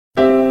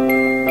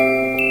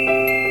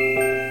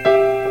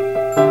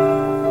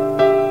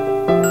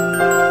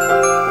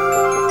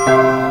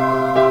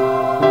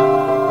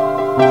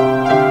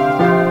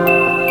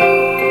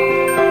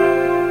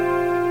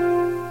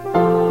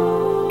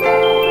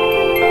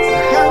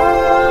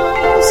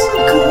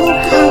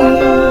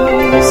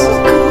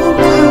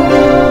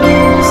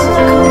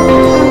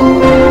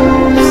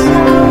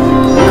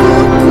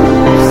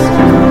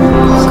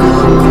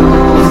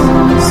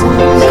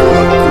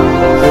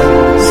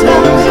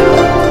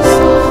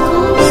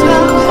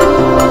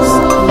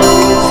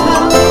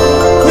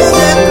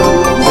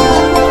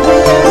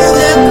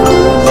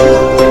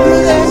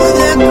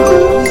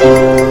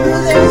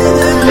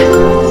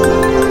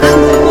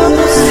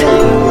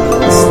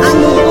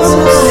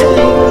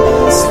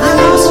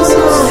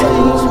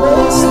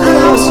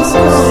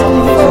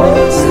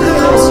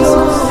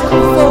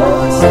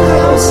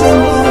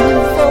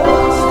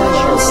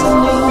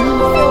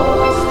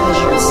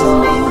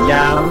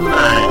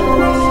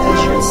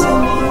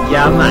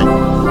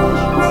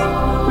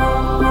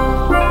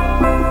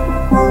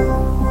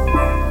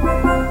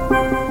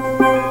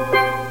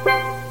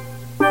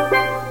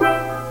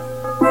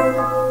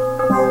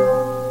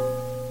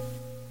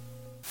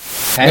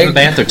Have a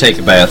bath or take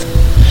a bath?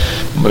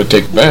 I'm going to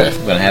take a bath.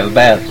 I'm going to have a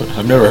bath.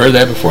 I've never heard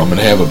that before. I'm going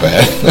to have a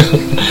bath.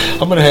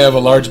 I'm going to have a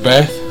large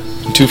bath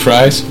and 2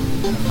 fries.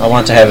 I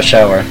want to have a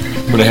shower.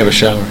 I'm going to have a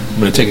shower. I'm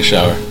going to take a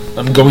shower.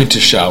 I'm going to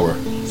shower.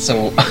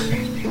 So,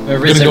 I'm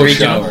going to go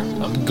shower.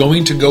 I'm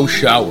going to go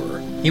shower.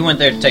 He went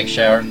there to take a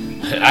shower.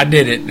 I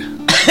did it.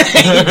 In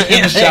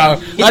the shower.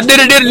 I did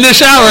it in the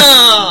shower.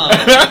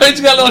 Oh. It's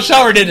got little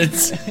shower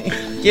did-its.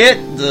 Get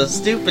the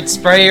stupid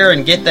sprayer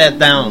and get that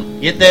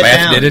down. Get that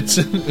bath down. Did-its.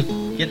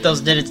 Get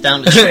those did-its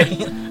down the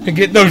drain.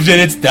 Get those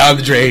did-its down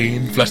the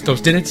drain. Flush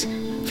those did-its.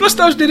 Flush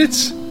those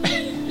did-its.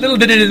 Little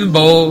did-it in the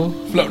bowl.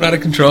 Floating out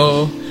of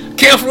control.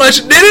 Can't flush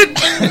did-it.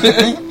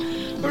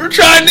 We're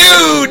trying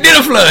new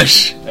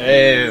did-a-flush.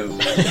 Oh.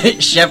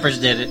 Shepherds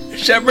did it.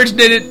 Shepherds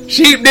did it.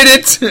 Sheep did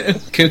it.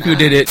 Cuckoo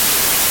did it.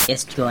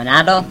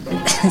 Esclonado.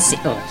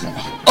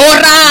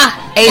 ¡Hora!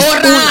 ¡Es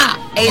una!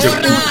 ¡Es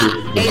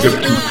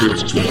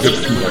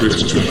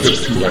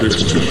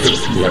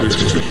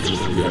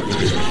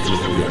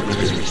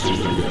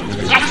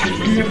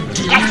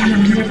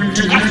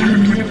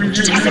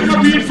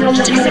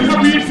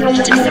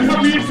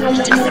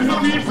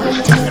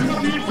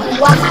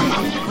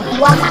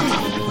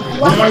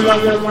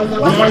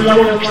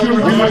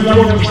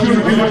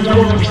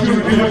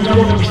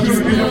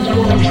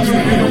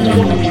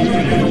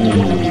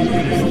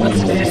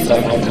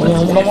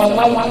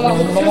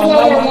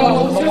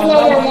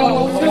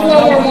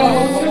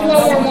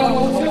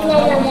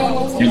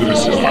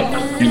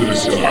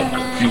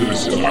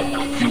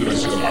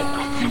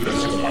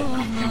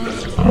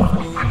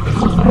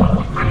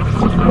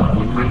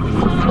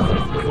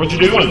What you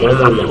doing?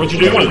 What you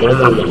doing?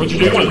 What you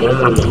doing?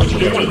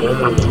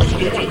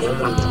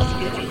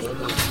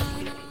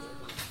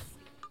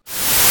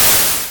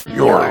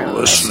 You're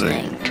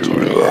listening to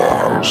the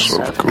House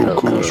of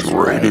Cuckoo's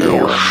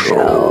radio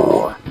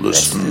show.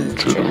 Listen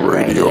to the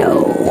radio.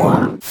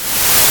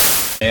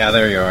 Yeah,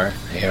 there you are.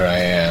 Here I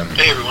am.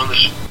 Hey everyone,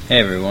 Hey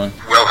everyone.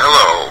 Well,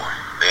 hello,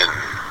 and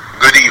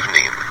good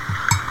evening.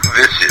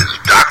 This is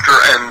Dr.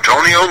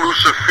 Antonio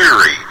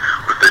Luciferi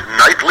with the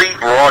nightly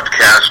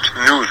broadcast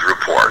news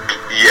report.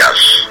 Yes,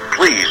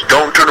 please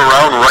don't turn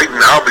around right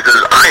now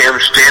because I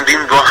am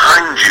standing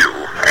behind you.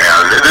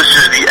 And this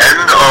is the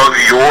end of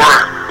your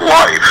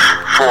life,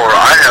 for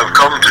I have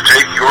come to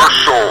take your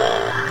soul.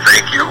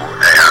 Thank you,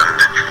 and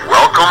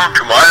welcome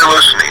to my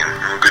listening.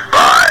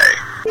 Goodbye.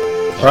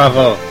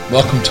 Bravo.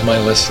 Welcome to my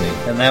listening.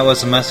 And that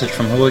was a message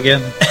from who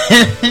again?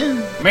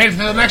 Made it to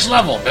the next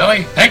level,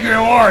 Billy. Take your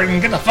reward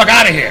and get the fuck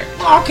out of here.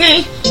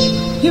 Okay.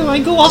 Here I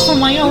go off on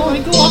my own.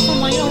 I go off on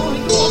my own.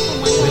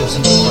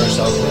 Listen to the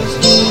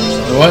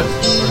what?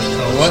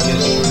 What?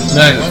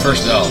 No, the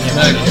first L.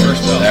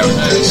 That was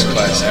nice.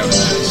 Class. That was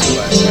nice.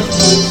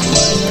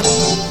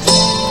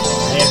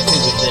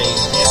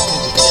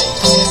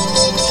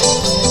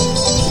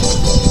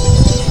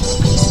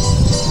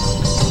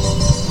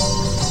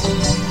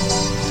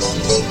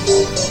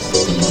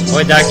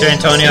 Boy, Dr.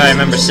 Antonio, I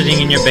remember sitting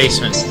in your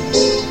basement.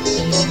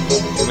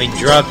 And we'd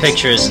draw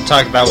pictures and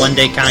talk about one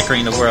day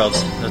conquering the world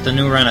with the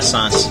new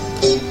Renaissance.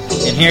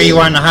 And here you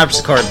are on the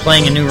harpsichord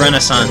playing a new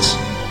Renaissance.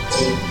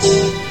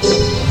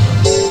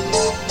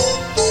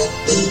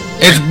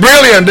 It's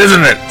brilliant,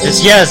 isn't it?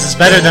 It's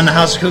better than the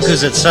House of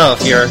Cuckoos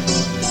itself.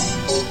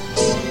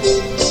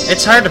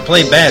 It's hard to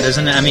play bad,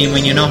 isn't it? I mean,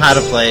 when you know how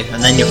to play,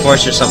 and then you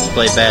force yourself to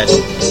play bad.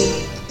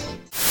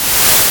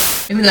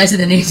 I realized that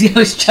the name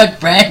was Chuck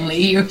Bradley.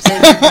 You were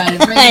saying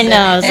Bradley. I know,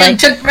 I was like...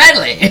 Chuck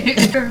Bradley.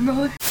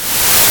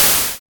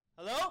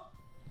 Hello?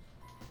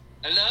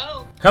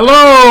 Hello?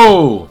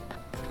 Hello!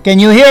 Can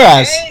you hear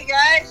us? Hey,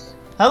 guys.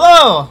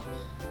 Hello!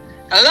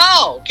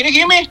 Hello? Can you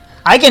hear me?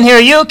 I can hear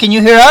you. Can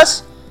you hear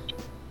us?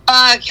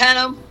 Kind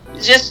of.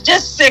 Just a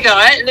second,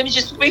 alright? Let me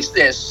just fix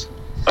this.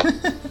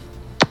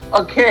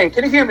 Okay,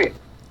 can you hear me?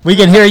 We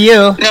can hear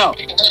you. No.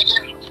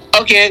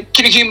 Okay,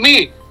 can you hear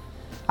me?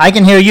 I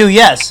can hear you,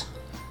 yes.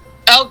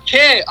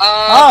 Okay,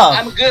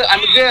 I'm good.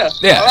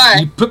 Yeah, alright.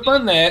 you click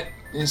on that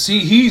and see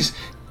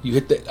you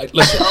hit that.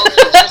 Listen,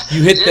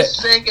 you hit that.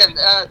 Second.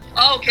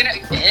 Can I?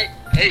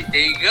 Hey,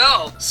 there you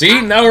go. See,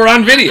 now we're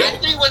on video. I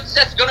think it was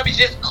just gonna be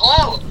just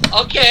call.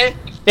 Okay.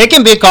 It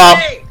can be called.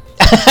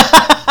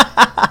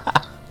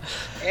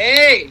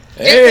 Hey.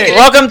 Hey.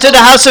 Welcome to the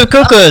House of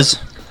Cuckoos.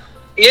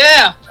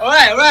 Yeah. All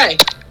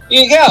right.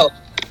 Here you go.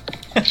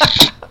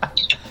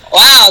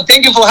 Wow.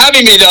 Thank you for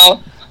having me,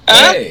 though.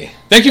 Huh? Hey.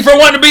 Thank you for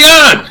wanting to be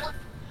on.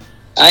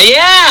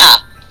 Yeah.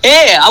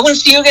 Hey, I want to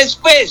see you guys'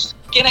 face.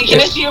 Can I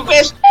see your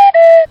face?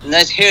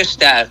 Nice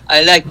hairstyle.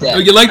 I like that. Oh,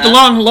 you like the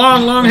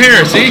long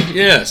hair? See?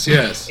 Yes.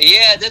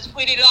 Yeah, that's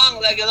pretty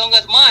long, like as long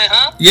as mine,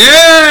 huh?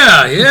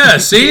 Yeah.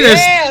 See,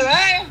 Yeah,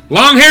 right?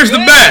 long hair's the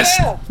best.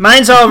 Yeah.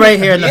 Mine's all right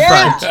here in the Yeah.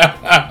 front.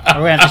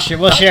 We're gonna have to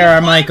we'll share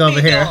our mic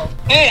over here.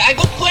 Hey, I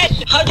got a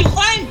question. How'd you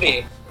find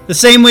me? The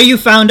same way you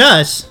found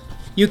us.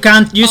 You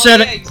said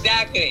Yeah,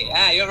 exactly.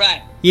 You're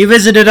right. you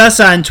visited us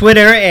on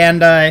Twitter,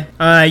 and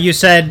you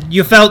said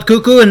you felt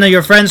cuckoo, and then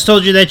your friends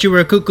told you that you were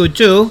a cuckoo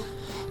too.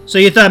 So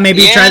you thought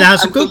maybe you'd try the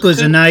House of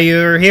Cuckoos, and now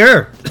you're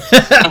here.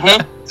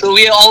 So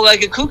we're all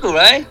like a cuckoo,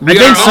 right? I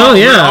think so,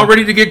 We're yeah. all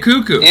ready to get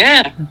cuckoo.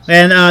 Yeah.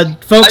 And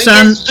folks How you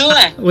on, guys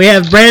doing? we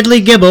have Bradley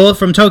Gibble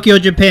from Tokyo,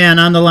 Japan,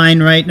 on the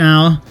line right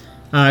now,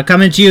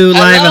 coming to you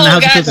live on the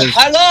House guys. of Cuckoos.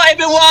 Hello,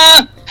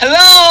 everyone.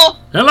 Hello.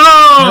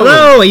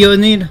 Hello. You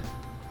need?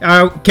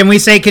 Can we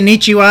say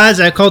konnichiwa? Is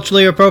that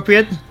culturally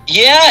appropriate?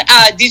 Yeah.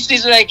 This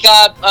is like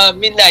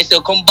midnight, so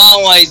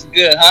konbanwa is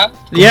good, huh?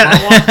 Yeah.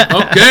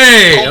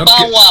 Okay.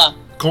 Konbanwa.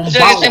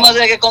 Konbanwa.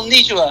 Like a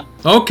konnichiwa.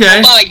 Okay.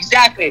 Konbanwa,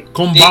 exactly.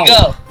 Konbanwa. There you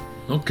go.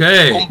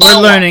 Okay. Konbanwa.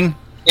 We're learning.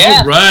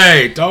 Yeah.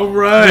 All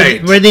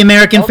right. We're the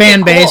American Okay, fan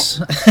cool. base.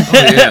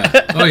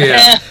 Oh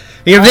yeah.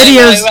 Your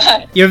videos,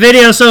 Right. your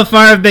videos so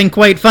far have been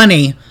quite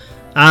funny.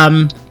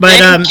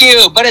 Thank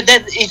you, but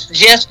that is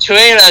just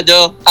trailer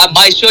though.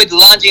 My show is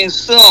launching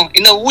soon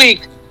in a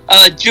week.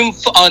 June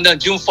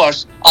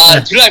 1st.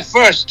 July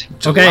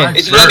 1st. Okay.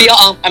 It's gonna be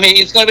on. I mean,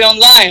 it's gonna be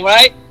online,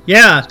 right?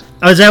 Yeah.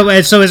 Oh, is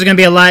it gonna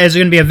be a live? Is it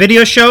gonna be a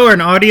video show or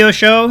an audio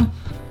show?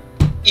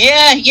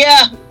 Yeah.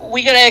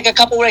 We got like a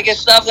couple like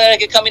stuff that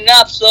like coming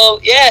up. So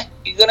yeah,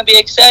 you're gonna be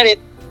excited.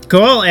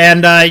 Cool.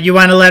 And you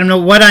want to let them know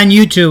what on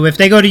YouTube? If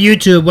they go to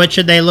YouTube, what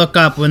should they look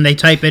up when they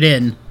type it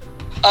in?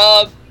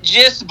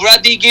 Just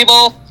Bradley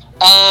Gibble.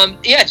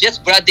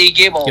 Just Bradley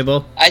Gibble.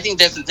 Gibble. I think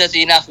that's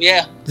enough.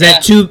 Yeah. Is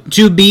that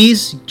two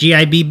B's?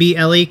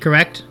 Gibble,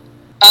 correct?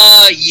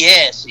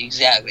 Yes,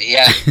 exactly.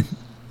 Yeah.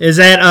 Is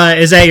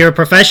that your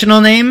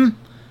professional name?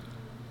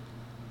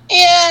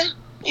 Yeah,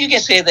 you can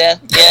say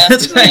that. Yeah.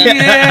 That's right.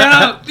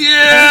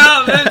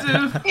 Yeah. That's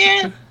it.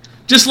 Yeah.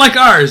 Just like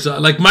ours.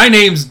 Like my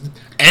name's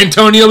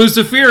Antonio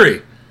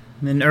Luciferi.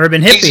 An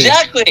urban hippie.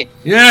 Exactly.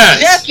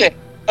 Yes. Exactly.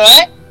 All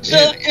right. So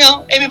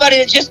Yeah. everybody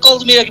that just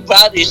calls me like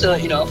Bradley. So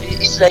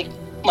it's like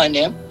my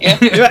name. Yeah.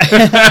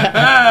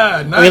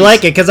 Nice. We like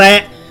it because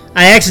I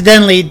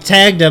accidentally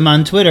tagged him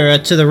on Twitter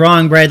to the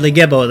wrong Bradley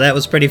Gibble. That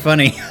was pretty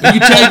funny. You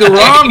tagged the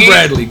wrong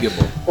Bradley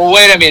Gibble. Well,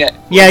 wait a minute.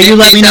 Yeah, you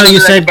let me know. You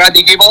said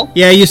Bradley Gibble.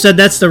 Yeah, you said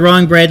that's the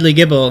wrong Bradley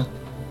Gibble,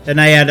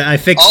 and I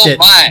fixed it.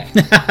 My.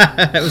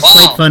 It was Wow.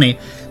 quite funny.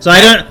 So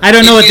I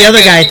don't know what the other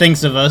guy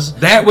thinks of us.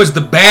 That was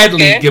the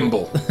Badly Okay.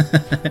 Gimble.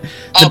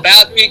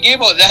 Bradley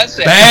Gibble. That's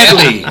it.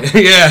 Badly.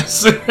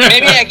 Yes.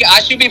 Maybe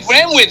I should be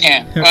friends with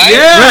him, right?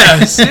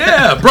 Yes.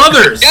 Yeah.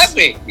 Brothers.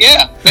 Exactly.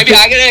 Yeah. Maybe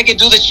I can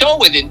do the show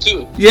with him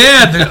too.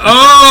 Yeah.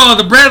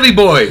 The Bradley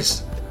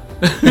boys.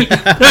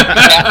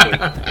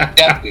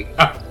 Exactly.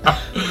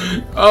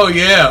 Oh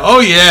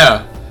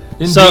yeah.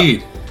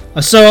 Indeed.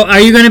 So are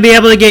you going to be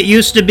able to get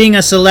used to being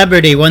a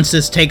celebrity once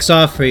this takes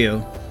off for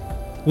you?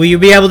 Will you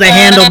be able to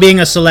handle being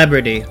a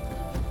celebrity?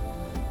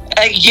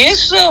 I guess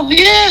so.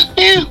 Yeah.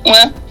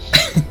 Well,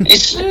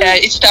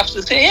 it's tough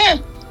to say. Yeah.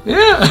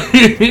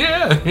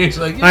 Yeah. He's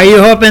like, yeah. Are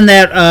you hoping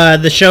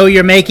that the show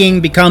you're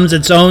making becomes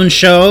its own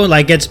show,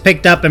 like gets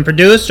picked up and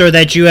produced, or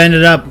that you end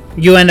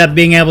up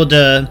being able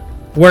to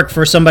work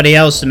for somebody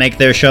else to make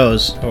their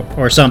shows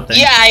or something?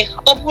 Yeah, I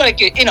hope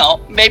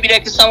maybe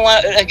like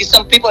someone like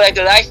some people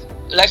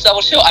likes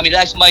our show. I mean,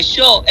 likes my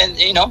show, and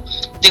they're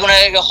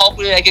gonna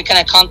hopefully kind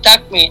of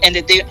contact me, and they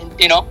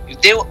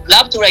if they would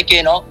love to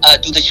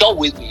do the show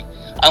with me,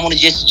 I'm gonna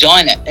just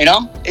join it.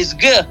 It's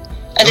good,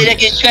 and they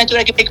trying to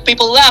make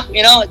people laugh.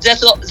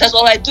 That's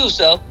all I do.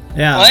 So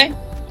Yeah. right?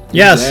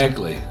 Yes.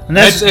 Exactly. And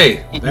That's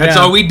yeah.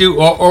 all we do,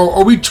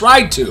 or we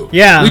try to.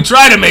 Yeah. We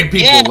try to make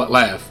people Yeah.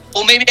 laugh.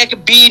 Or maybe I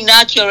could be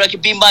natural. I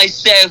could be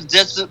myself.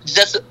 That's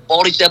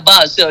all it's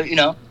about. So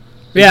Yeah.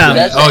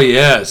 That's Oh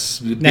yes.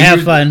 They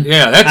have fun.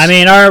 Yeah. That's. I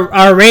mean,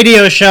 our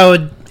radio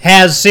show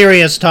has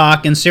serious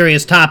talk and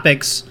serious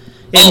topics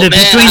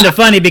between the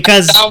funny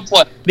because down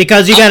for it. you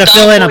got to I'm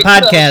fill in a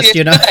down for it, too. podcast,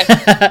 you know.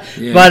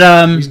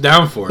 Yeah, he's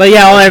down for it. But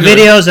yeah, all our That's good.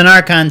 videos and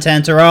our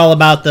content are all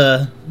about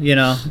the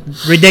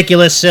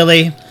ridiculous,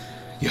 silly,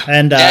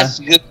 and That's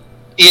good.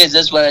 Yes,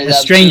 that's what I love. as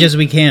strange too. as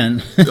we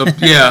can.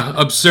 Yeah,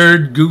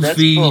 absurd,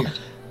 goofy.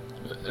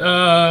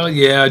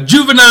 That's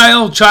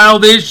Juvenile,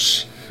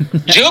 childish.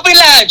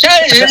 Jubilant.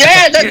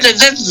 Yeah,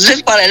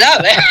 that's what I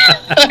love.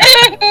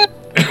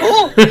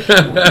 Ooh.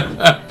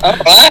 All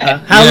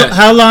right.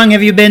 How long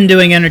have you been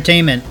doing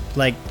entertainment?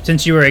 Like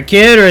since you were a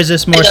kid, or is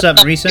this more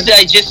something recent?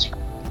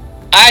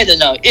 I don't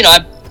know.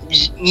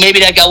 maybe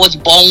like I was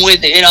born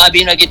with it. I've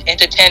been like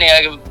entertaining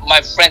like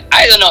my friend.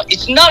 I don't know.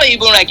 It's not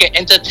even like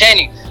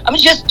entertaining. I'm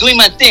just doing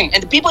my thing,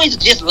 and the people is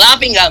just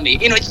laughing at me.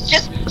 It's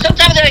just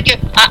sometimes like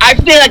I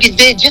feel like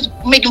they're just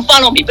making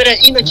fun of me, but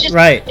just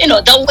right.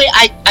 That way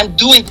I'm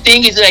doing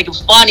things is like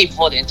funny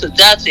for them. So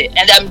that's it,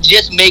 and I'm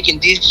just making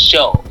this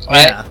show,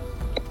 right? Yeah,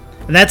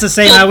 and that's the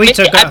same how we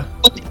took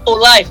whole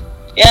life.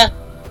 Yeah.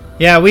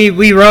 Yeah,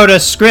 we wrote a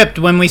script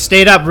when we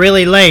stayed up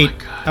really late.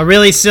 A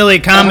really silly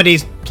comedy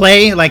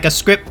play, like a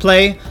script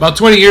play. About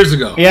 20 years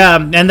ago. Yeah,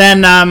 and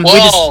then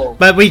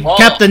we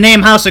kept the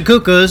name House of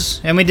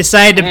Cuckoos, and we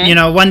decided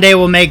to, one day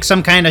we'll make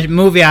some kind of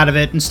movie out of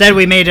it. Instead,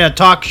 we made it a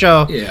talk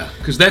show. Yeah,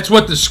 because that's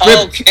what the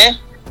script.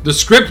 The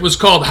script was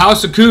called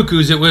House of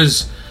Cuckoos. It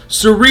was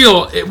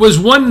surreal. It was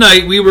one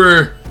night we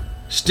were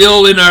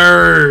still in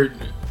our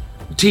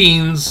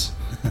teens.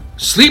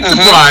 Sleep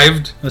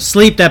deprived. A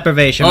sleep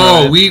deprivation.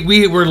 Oh,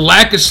 we were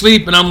lack of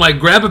sleep, and I'm like,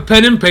 grab a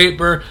pen and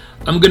paper.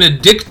 I'm gonna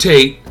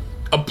dictate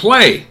a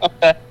play.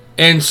 Okay.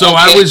 And so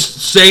I was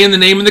saying the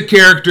name of the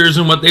characters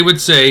and what they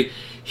would say.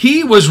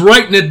 He was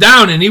writing it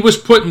down, and he was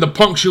putting the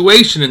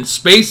punctuation and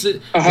space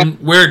and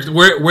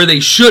where they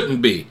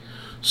shouldn't be.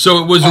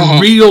 So it was a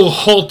real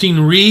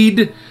halting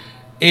read,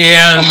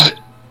 and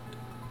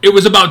it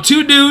was about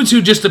two dudes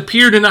who just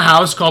appeared in a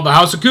house called the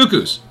House of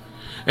Cuckoos.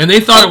 And they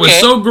thought it was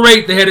so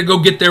great they had to go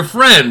get their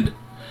friend.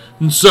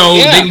 And so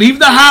they leave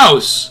the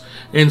house.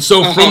 And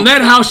so from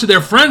that house to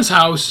their friend's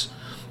house,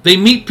 they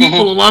meet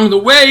people along the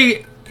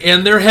way,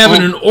 and they're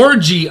having an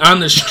orgy on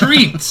the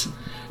street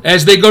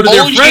as they go to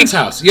their friend's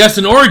house. Yes,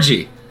 an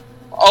orgy.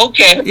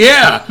 Okay.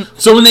 Yeah.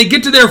 So when they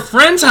get to their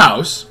friend's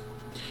house,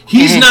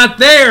 he's not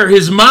there.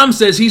 His mom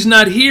says he's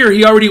not here.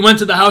 He already went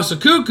to the House of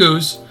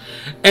Cuckoos.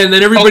 And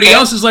then everybody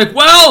else is like,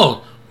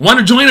 well, want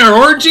to join our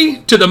orgy?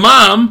 To the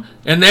mom.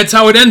 And that's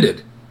how it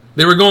ended.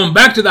 They were going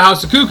back to the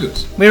House of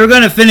Cuckoos. We were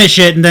going to finish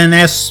it and then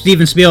ask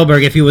Steven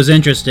Spielberg if he was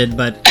interested,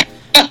 but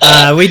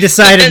we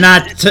decided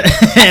not to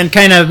and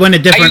kind of went a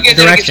different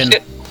direction.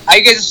 Are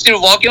you guys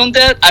still working on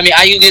that? I mean,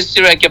 are you guys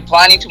still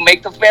planning to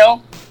make the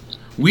film?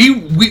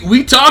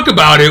 We talk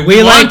about it.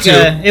 We want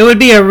to. It would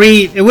be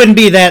it wouldn't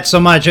be that so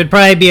much. It'd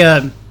probably be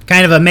a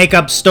kind of a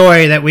make-up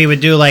story that we would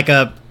do like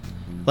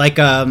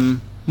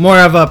more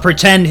of a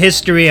pretend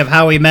history of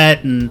how we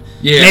met, and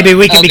maybe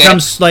we could become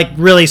like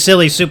really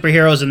silly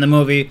superheroes in the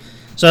movie.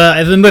 So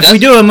if we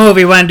do a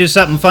movie, we want to do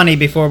something funny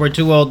before we're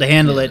too old to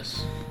handle it.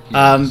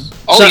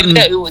 Something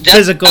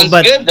physical,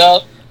 good,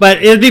 though.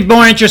 But it'd be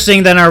more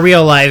interesting than our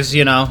real lives,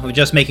 of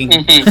just making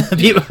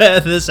people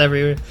this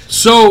everywhere.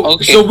 So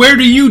where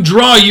do you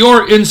draw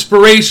your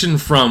inspiration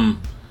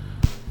from?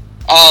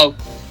 Well,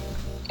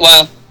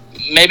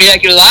 maybe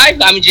like your life.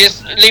 I'm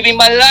just living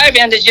my life,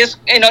 and it just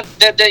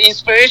the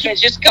inspiration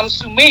just comes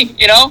to me.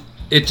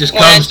 It just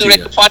comes to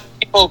you. Funny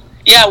people.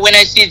 Yeah, when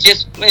I see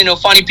just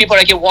funny people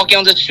like walking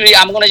on the street,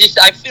 I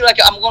feel like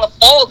I'm gonna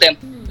follow them,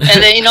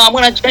 and then I'm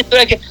gonna try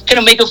to kind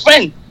of make a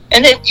friend,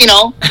 and then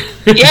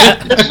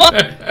that's fun.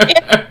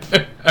 Yeah.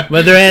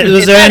 Was there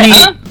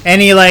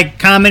any like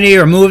comedy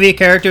or movie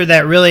character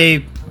that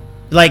really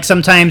like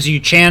sometimes you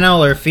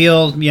channel or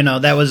feel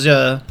that was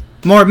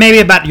more maybe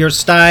about your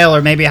style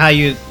or maybe how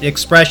you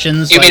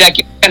expressions? You mean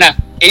like kind of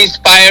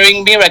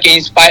inspiring me, like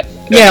inspire?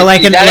 Yeah,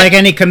 like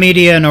any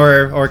comedian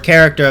or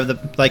character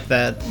of like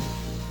that.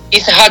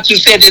 It's hard to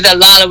say. There's a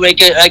lot of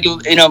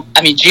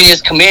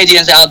genius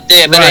comedians out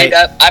there, but right.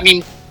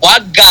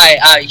 One guy,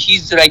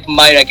 he's like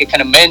my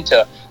kind of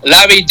mentor,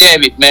 Larry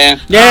David, man.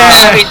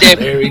 Yeah,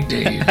 Larry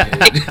David.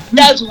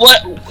 That's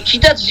what he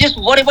does. Just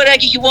whatever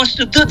he wants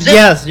to do.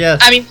 Yes.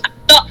 I'm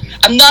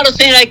not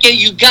saying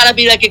you gotta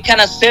be a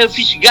kind of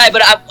selfish guy,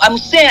 but I'm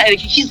saying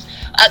he's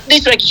at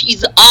least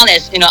he's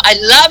honest. I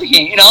love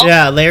him.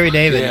 Yeah, Larry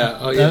David. Yeah.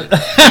 Oh yeah.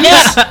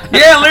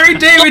 Yeah, Larry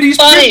David. He's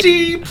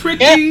pretty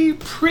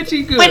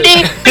good.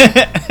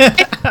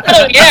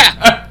 Oh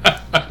yeah.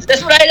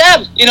 That's what I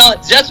love.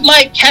 That's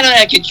my kind of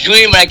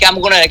dream. I'm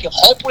gonna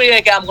hopefully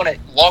I'm gonna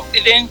walk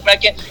with him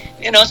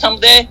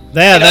someday.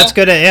 Yeah, that's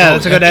good. Yeah,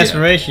 that's a good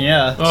aspiration.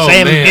 Yeah. Oh,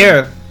 Same man.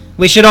 here.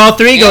 We should all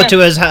three go to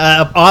his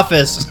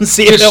office and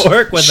see if it'll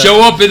work with us.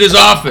 Show up at his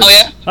office. Oh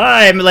yeah.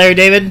 Hi, I'm Larry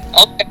David.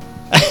 Okay.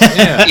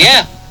 Yeah.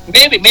 Yeah.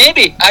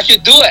 Maybe I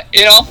should do it.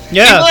 Yeah.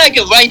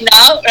 People right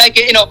now,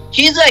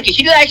 he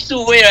likes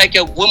to wear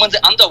a woman's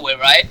underwear,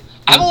 right?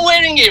 I'm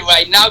wearing it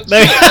right now.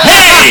 Hey,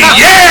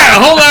 yeah!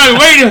 Hold on,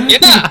 wait.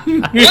 Yeah.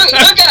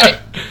 Look at it.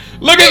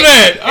 Look at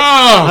that.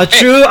 Oh. A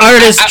true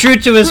artist, true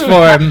to his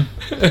form.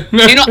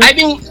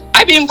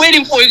 I've been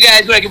waiting for you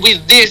guys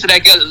with this a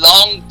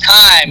long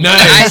time.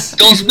 Nice. I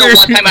don't know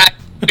what time I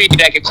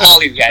can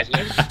call you guys.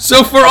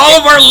 So for all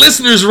of our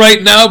listeners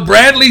right now,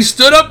 Bradley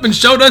stood up and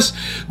showed us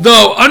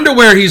the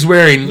underwear he's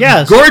wearing.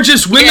 Yes.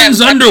 Gorgeous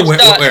women's underwear.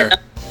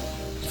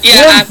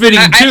 Form-fitting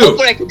too.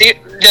 I hope the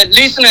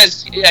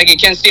listeners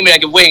can see me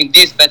wearing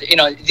this, but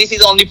this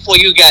is only for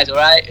you guys, all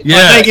right? Yeah.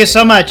 Well, thank you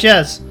so much.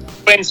 Yes.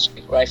 Friendship,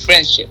 right?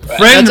 Friendship,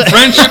 right?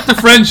 Friendship to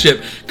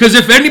friendship. Because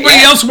if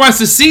anybody else wants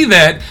to see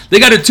that, they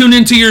got to tune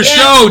into your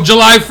show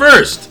July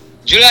 1st.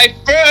 July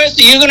 1st,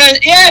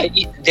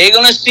 they're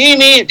gonna see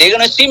me. They're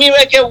gonna see me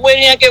like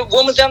wearing like a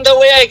woman's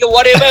underwear, like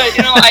whatever.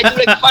 I do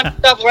like fun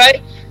stuff,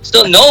 right?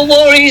 So no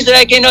worries,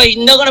 like you're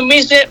not gonna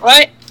miss it,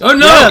 right? Oh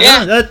no!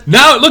 Yeah.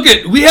 Now look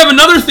we have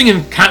another thing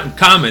in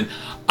common.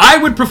 I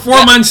would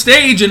perform on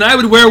stage, and I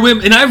would wear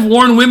and I've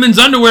worn women's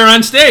underwear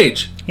on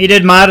stage. He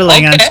did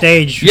modeling on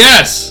stage.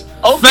 Yes.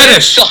 Okay.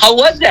 Fetish. So how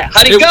was that?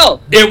 How'd it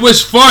go? It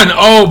was fun.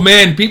 Oh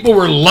man, people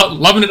were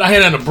loving it. I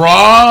had on a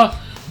bra,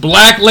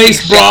 black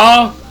lace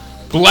bra,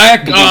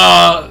 black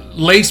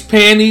lace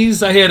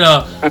panties. I had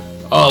a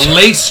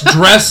lace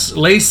dress,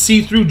 lace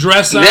see-through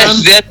dress on.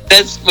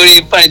 That's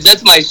pretty funny.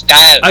 That's my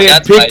style. I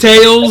had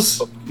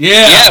pigtails.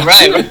 Yeah. Yeah,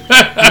 right.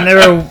 And there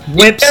were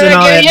whips and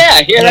all that.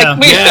 Yeah, like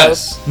me.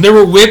 Yes. And there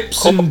were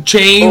whips and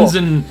chains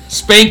and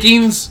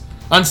spankings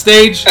on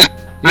stage.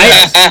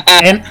 Yes.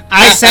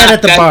 I sat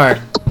at the bar.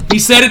 He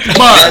sat at the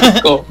bar.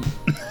 That's cool.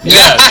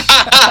 Yes.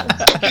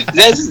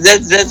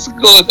 That's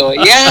cool though.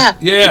 Yeah.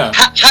 Yeah.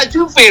 How do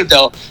you feel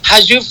though? How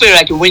do you feel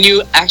like when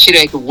you actually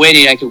like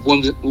wearing like a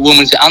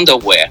woman's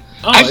underwear?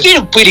 I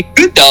feel pretty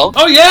good though.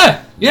 Oh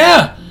yeah,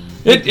 yeah.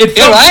 It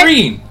felt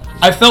free.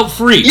 I felt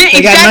free. Yeah,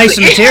 They got nice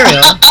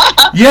material.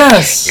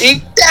 Yes.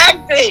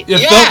 Exactly.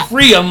 It felt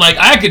free. I'm like,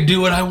 I could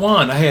do what I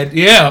want. I had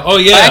oh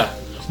yeah.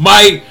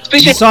 Right.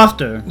 It's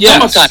softer.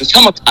 Yes.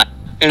 Summertime.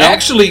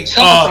 Actually,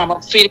 summertime,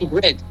 I'm feeling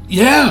great.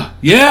 Yeah.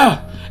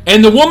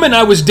 And the woman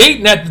I was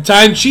dating at the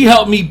time, she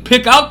helped me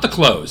pick out the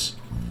clothes.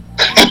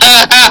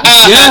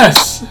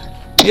 Yes.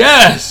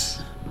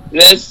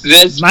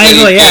 That's Might as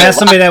well, ask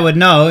somebody that would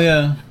know,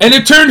 yeah. And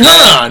it turned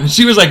her on.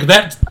 She was like,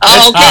 that's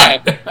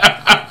okay. hot.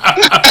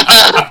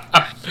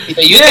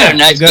 Yeah,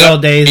 nice good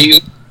old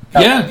days.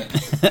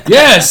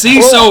 Yeah.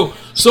 See, so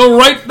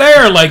right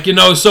there, like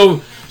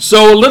so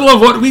a little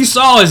of what we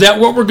saw, is that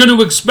what we're going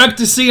to expect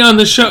to see on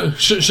the show?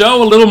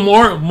 A little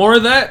more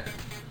of that,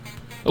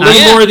 a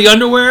little more of the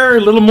underwear, a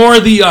little more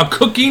of the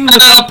cooking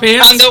without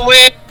pants.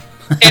 Underwear,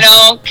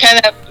 kind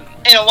of.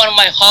 One of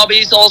my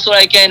hobbies also,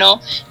 like I'm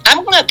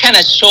gonna kind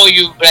of show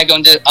you like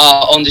on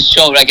the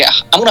show, like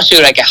I'm gonna show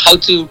you like how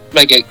to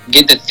like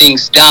get the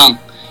things done.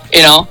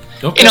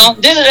 Okay.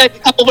 There's like a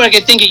couple like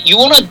things you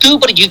wanna do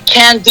but you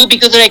can't do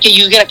because like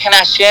you get kind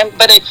of ashamed.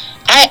 But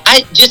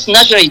I just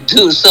naturally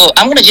do. So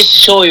I'm gonna just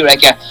show you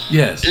like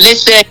yes.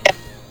 Let's say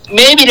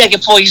maybe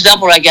like for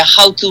example like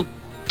how to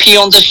pee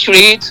on the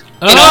street.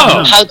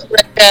 How to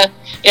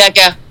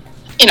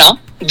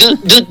do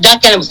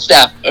that kind of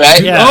stuff,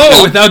 right?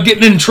 Yeah. Without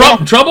getting in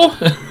trouble?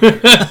 No,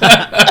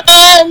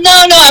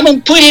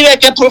 I'm pretty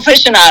like a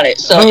professional at it,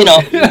 so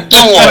don't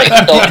worry.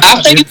 So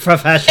after you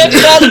professional,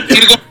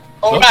 you're gonna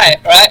all right?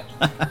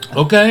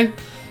 Okay.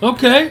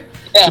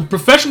 Yeah. The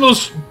professional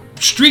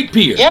street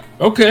peer. Yep.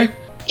 Okay.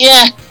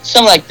 Yeah,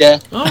 something like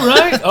that.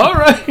 All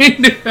right.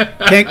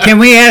 Can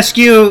we ask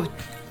you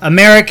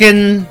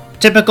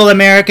typical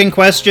American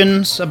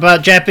questions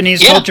about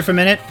Japanese culture for a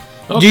minute?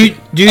 Okay.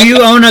 Do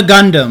you own a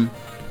Gundam?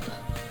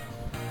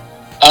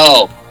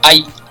 Oh,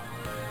 I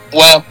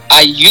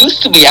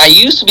used to be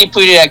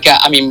pretty like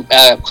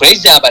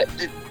crazy about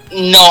it.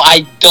 No,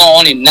 I don't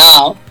own it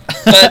now.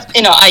 But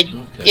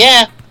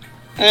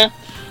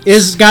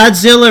Is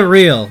Godzilla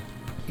real?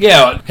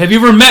 Yeah. Have you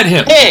ever met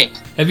him? Hey.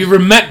 Have you ever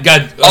met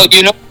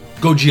Gojira?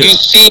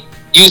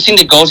 You seen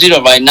the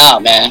Godzilla right now,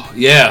 man?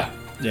 Yeah.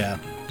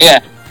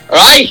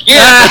 Right here.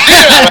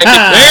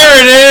 There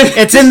it is.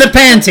 It's in the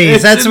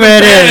panties. That's where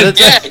it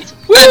is.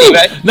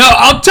 Right? Now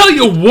I'll tell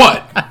you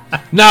what.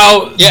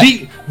 Now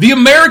the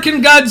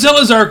American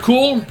Godzillas are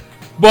cool,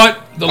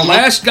 but the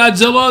last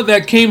Godzilla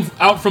that came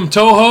out from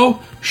THoC,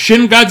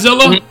 Shin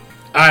Godzilla,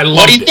 I loved it.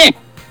 What do you think?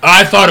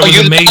 I thought it was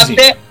amazing. Loved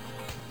it?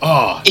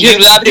 Oh, you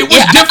loved it? It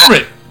was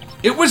different.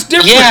 It was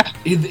different.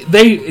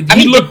 Yeah.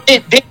 He looked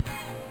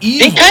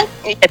evil.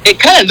 They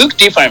kind of look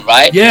different,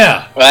 right?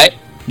 Yeah. Right?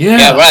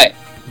 Yeah, right.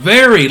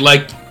 Very,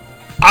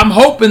 I'm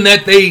hoping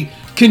that they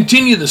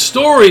continue the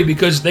story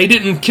because they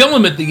didn't kill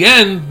him at the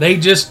end. They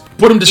just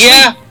put him to sleep.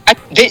 Yeah,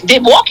 they're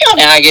working on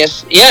it, I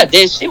guess. Yeah,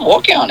 they're still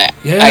working on it,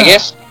 I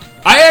guess.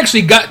 I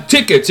actually got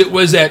tickets. It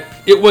was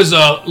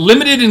a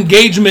limited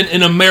engagement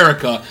in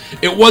America.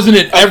 It wasn't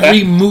at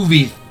every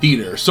movie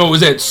theater, so it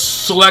was at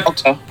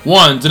select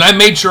ones. And I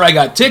made sure I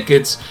got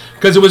tickets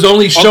because it was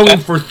only showing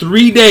for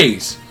 3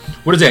 days.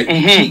 What is that?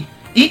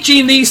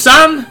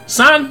 Ichi-ni-san?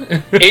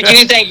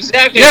 Ichi-ni-san,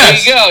 exactly.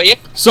 Yes. There you go. Yeah.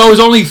 So it was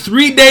only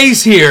 3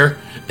 days here,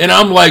 and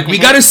I'm like, we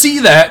got to see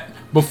that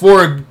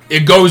before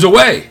it goes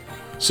away.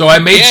 So I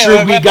made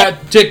sure we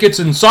got tickets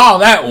and saw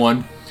that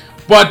one.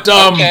 But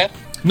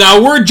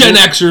now we're Gen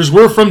Xers.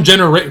 We're from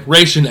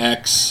Generation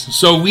X.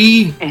 So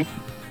we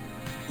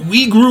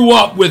grew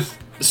up with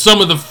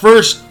some of the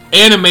first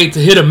anime to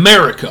hit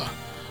America.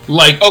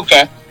 Like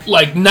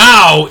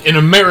now in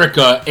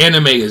America,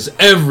 anime is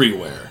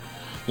everywhere.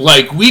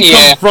 Like, we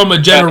come from a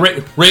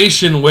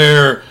generation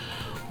where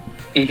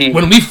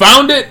when we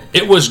found it,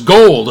 it was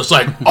gold. It's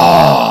like,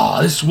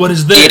 what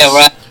is this? Yeah,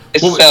 right.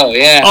 It's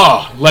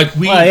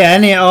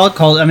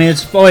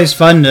always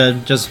fun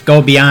to just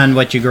go beyond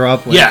what you grew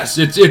up with. Yes,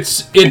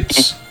 it's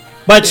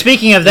But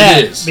speaking of that,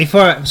 It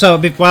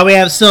is. while we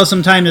have still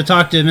some time to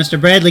talk to Mr.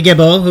 Bradley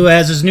Gibble, who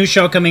has his new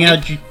show coming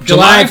out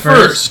July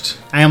 1st.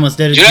 I almost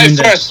did it. July June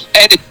 1st.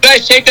 And July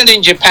 2nd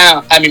in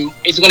Japan. I mean,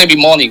 it's going to be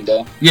morning,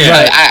 though. Yeah.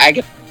 Right. I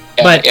get...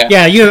 Yeah, But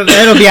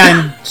it'll be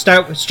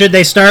on. Should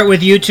they start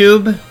with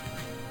YouTube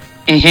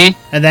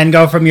Mm-hmm. and then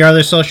go from your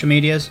other social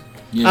medias?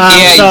 Yeah.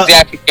 Yeah,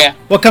 exactly, yeah.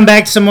 We'll come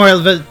back to some more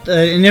of an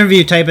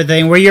interview type of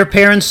thing. Were your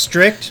parents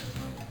strict?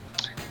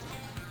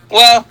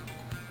 Well,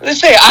 let's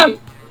say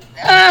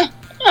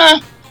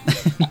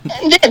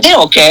they're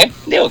okay.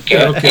 They're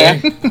okay.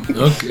 Okay. Yeah.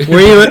 Okay.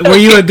 Were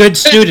you a good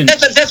student?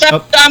 That's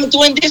how I'm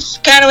doing this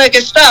kind of like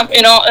stuff.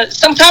 You know,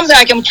 sometimes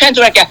like I'm trying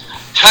to like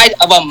hide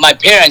about my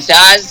parents.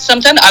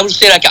 Sometimes I would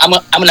say like I'm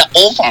an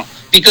orphan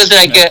because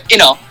like you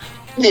know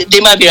they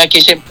might be like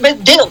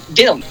but they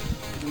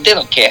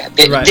don't care.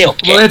 Right. They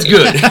okay. Well, that's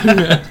good.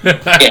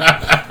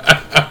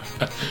 Yeah.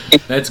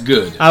 That's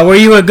good. Were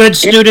you a good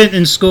student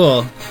in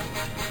school?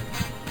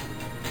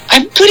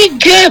 I'm pretty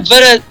good,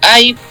 but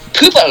I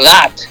poop a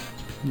lot.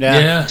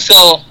 Yeah.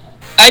 So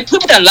I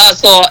pooped a lot.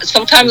 So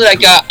sometimes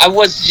like I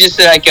was just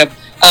like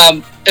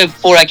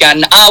for like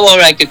an hour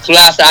like a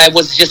class, I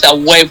was just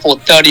away for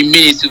 30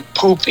 minutes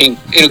pooping.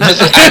 You know, because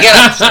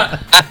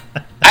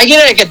I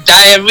get like a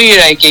diarrhea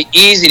like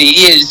easily,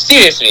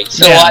 seriously.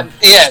 So Yeah.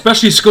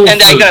 Especially school and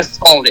food. I got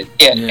scolded.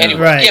 Yeah. Yeah.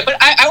 Anyway. Right. Yeah, but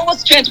I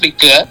was trying to be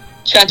good.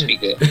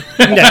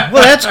 Yeah.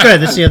 Well, that's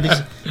good. That's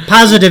these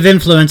positive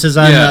influences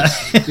on Yeah.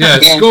 yeah,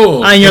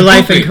 School. on your and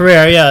life pooping. and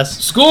career. Yes.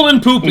 School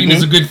and pooping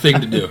is a good thing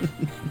to do.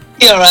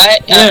 Yeah, right?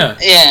 Yeah.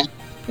 Yeah.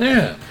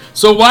 Yeah.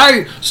 So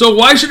why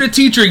should a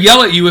teacher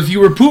yell at you if you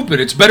were pooping?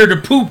 It's better to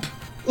poop.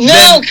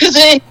 No, because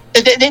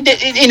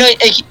you know,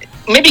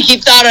 maybe he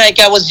thought like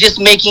I was just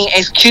making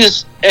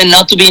excuse and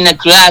not to be in a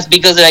class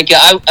because like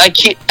I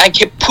keep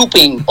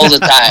pooping all the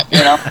time, you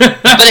know.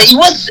 But it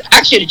was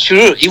actually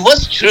true. It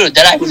was true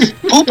that I was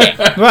pooping,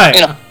 Right.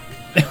 you know.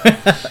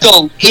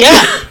 So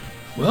yeah.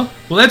 Well,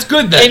 that's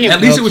good then. Anyway.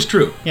 At least it was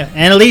true. Yeah,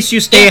 and at least you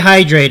stay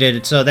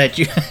hydrated so that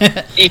you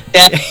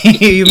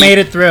you made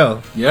it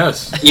through.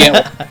 Yes.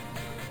 Yeah.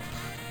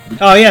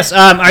 Oh yes.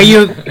 Are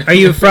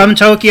you from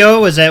Tokyo?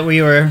 Was that where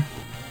you were?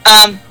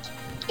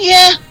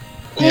 Yeah.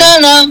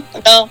 No.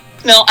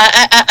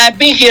 I've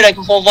been here like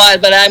for a while,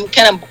 but I'm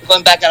kind of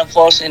going back and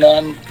forth.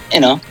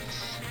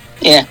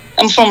 Yeah.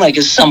 I'm from like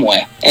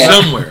somewhere.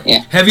 Yeah. Somewhere.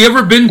 Yeah. Have you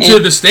ever been to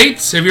the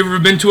States? Have you ever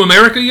been to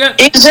America yet?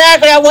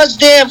 Exactly. I was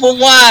there for a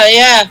while.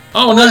 Yeah.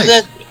 Oh, I was,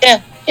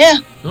 nice. Yeah.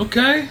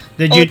 Okay.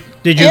 Did you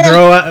yeah.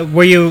 grow up?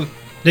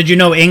 Did you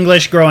know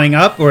English growing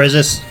up, or is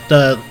this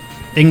the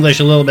English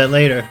a little bit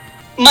later?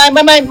 My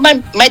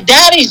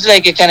dad is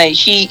like a kind of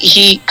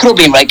he could have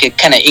been like a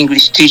kind of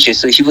English teacher,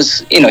 so he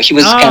was kind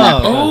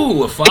of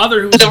Oh, a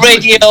father who was the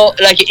radio,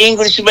 like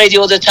English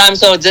radio all the time.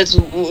 So that's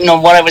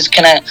what I was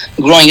kind of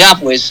growing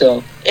up with.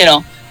 So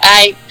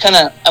I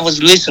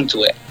was listening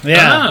to it.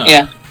 Yeah.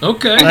 Yeah.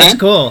 Okay. That's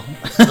cool.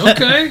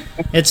 Okay.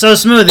 It's so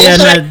smooth. Yeah.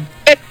 Also,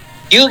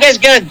 you guys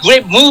got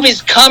great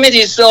movies,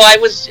 comedies. So I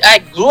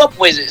grew up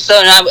with it. So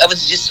I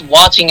was just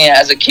watching it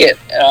as a kid.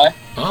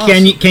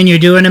 Awesome. Can you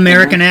do an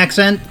American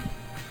accent?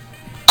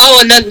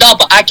 Oh no,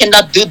 but I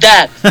cannot do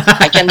that.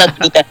 I cannot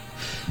do that.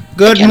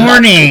 Good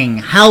morning.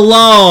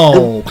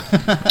 Hello.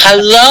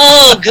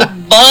 Hello, good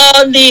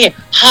morning.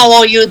 How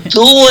are you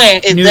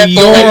doing? Is New that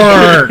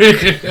York.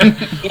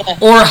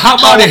 Or how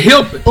about a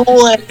hip?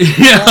 doing?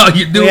 Yeah, how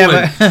you doing?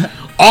 Yeah,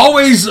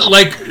 Always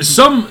like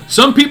some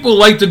people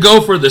like to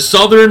go for the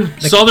southern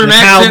the accent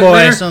cowboy,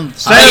 there. some-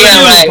 How you Yeah,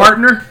 doing, right.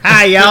 partner?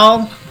 Hi,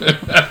 y'all. Yeah,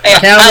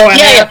 Cowboy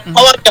yeah. hat.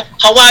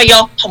 How are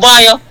you?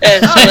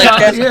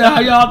 Yeah, how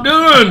y'all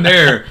doing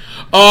there?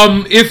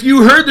 If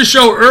you heard the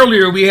show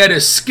earlier, we had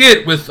a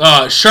skit with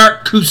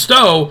Shark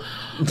Cousteau.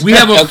 We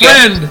have a Okay.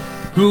 friend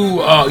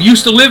who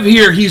used to live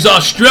here. He's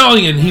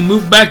Australian. He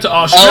moved back to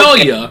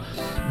Australia.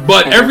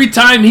 But every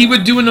time he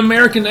would do an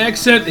American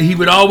accent, he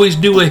would always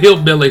do a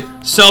hillbilly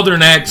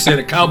southern accent,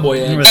 a cowboy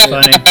That's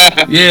accent.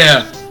 funny.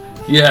 Yeah.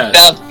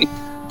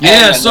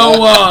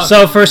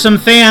 So for some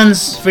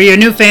fans, for your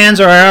new fans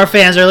or our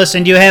fans are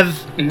listening, do you have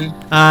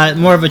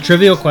more of a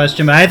trivial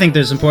question, but I think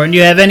this is important. Do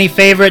you have any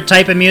favorite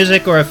type of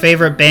music or a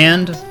favorite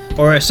band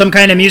or some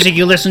kind of music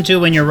you listen to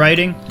when you're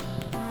writing?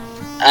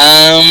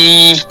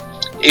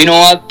 You know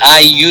what? I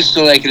used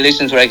to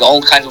listen to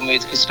all kinds of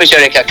music,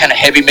 especially kind of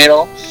heavy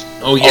metal.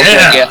 Oh Also,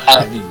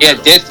 yeah.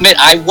 death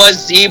metal. I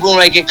was even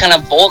kind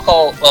of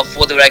vocal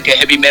for the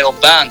heavy metal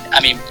band.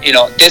 I mean,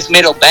 death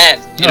metal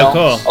band.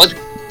 Cool.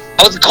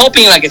 I was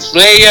copying a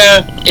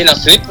Slayer,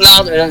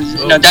 Slipknot,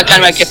 that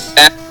kind of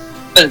band.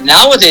 But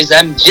nowadays,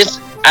 I'm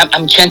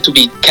trying to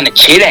be kind of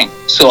chilling.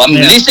 So I'm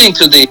listening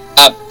to the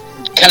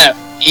kind of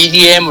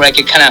EDM,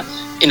 kind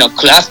of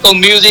classical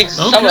music,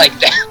 something like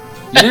that.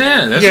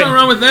 Yeah, there's nothing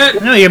wrong with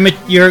that. No,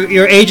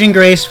 you're aging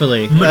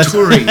gracefully.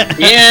 Maturing.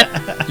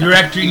 Yeah. You're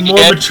acting more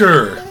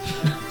mature.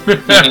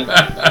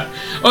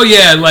 Oh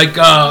yeah,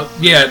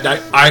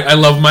 I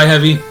love my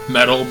heavy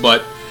metal,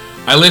 but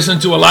I listen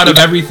to a lot of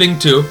everything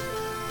too.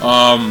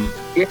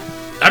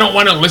 I don't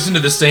want to listen to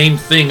the same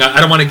thing. I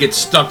don't want to get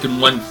stuck in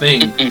one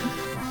thing.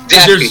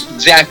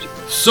 Exactly.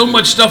 So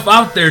much stuff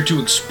out there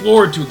to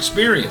explore, to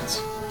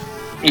experience.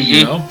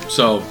 You know,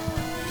 so.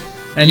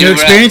 And new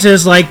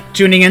experiences like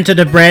tuning into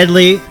the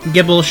Bradley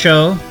Gibble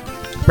show.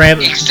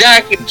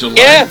 Exactly.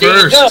 July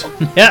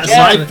 1st. Yeah,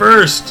 July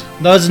 1st.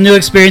 Those new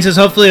experiences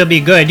hopefully will be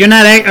good. You're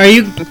not. Are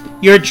you?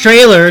 Your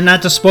trailer,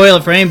 not to spoil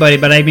it for anybody,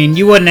 but I mean,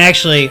 you wouldn't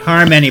actually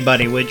harm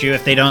anybody, would you?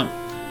 If they don't.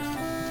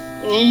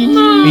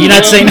 You're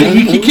not saying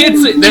you can't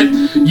say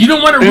that. You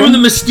don't want to ruin the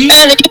mystique.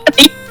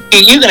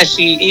 You're gonna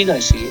see it.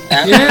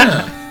 Huh?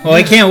 Yeah. Well,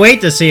 I can't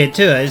wait to see it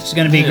too. It's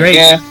gonna be great.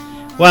 Yeah.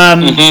 Well,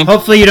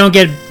 hopefully you don't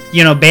get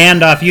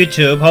banned off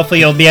YouTube.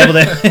 Hopefully you'll be able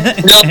to.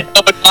 No,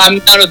 I'm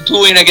not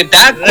doing like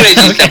that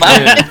crazy stuff.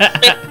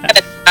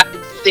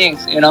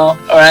 Things, all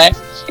right.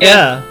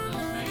 Yeah.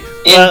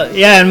 Well,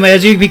 yeah, and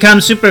as you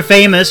become super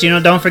famous,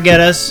 don't forget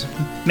us.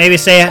 Maybe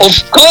say of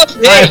course,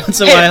 hi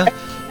once in a while.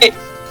 Hey,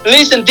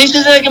 listen, this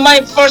is like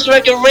my first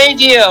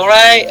radio,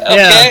 right? Okay.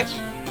 Yeah.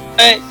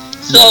 Right.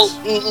 So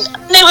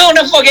never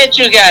wanna forget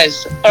you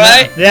guys, all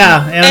right?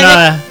 Yeah,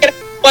 and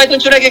why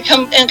don't you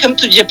come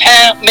to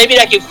Japan? Maybe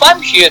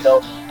fun here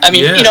though. I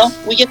mean,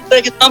 we can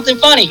something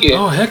funny here.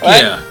 Oh heck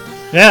right? yeah!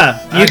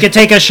 Yeah, you could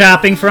take us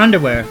shopping for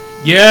underwear.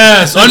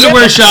 Yes,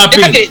 underwear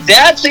shopping.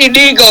 That's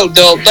illegal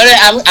though, but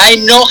I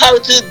know how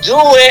to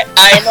do it.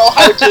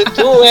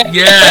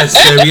 Yes,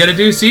 we gotta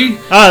do. See?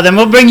 Oh, then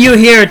we'll bring you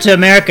here to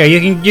America.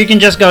 You can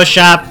just go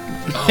shop.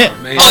 Oh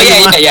man.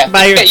 Yeah.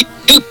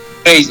 You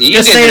crazy. You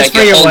just say it's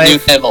for your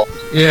wife.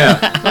 Yeah.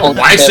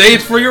 Why say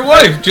it's for your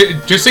wife?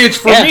 Just say it's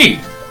for me.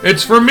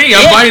 It's for me.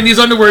 I'm buying these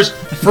underwears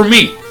for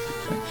me.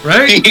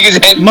 Right?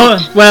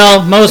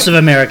 Most of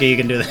America you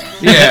can do that.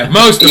 Yeah,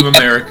 most of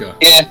America.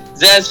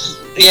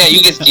 Yeah,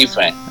 you get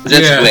different.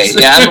 That's great.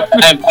 Yeah,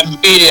 I'm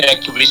really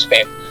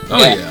respect.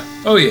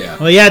 Oh yeah.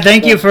 Well, yeah.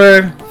 Thank you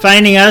for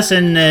finding us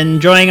and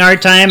enjoying our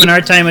time and our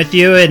time with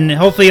you. And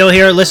hopefully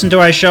you'll listen to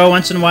our show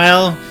once in a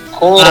while.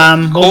 Cool.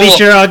 We'll be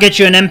sure I'll get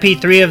you an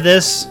MP3 of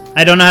this.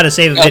 I don't know how to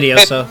save a video,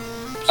 so.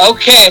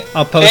 Okay.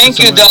 I'll post Thank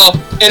it you, though.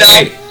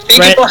 Thank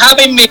you for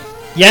having me.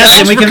 Yes,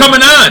 thanks for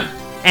coming on.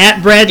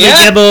 At Bradley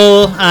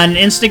Gibble on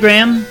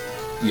Instagram.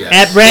 Yes.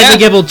 At Bradley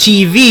Gibble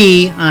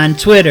TV on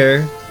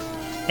Twitter.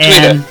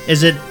 And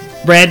is it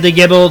Bradley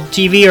Gibble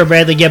TV or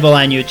Bradley Gibble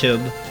on YouTube?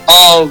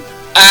 Oh,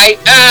 I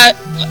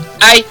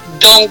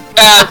don't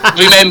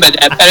remember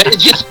that. But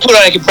just put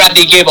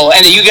Bradley Gibble,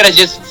 and you gotta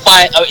just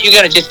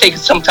take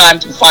some time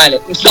to find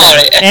it. I'm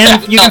sorry.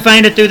 And you can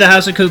find it through the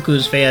House of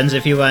Cuckoos fans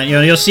if you want.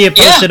 You'll see it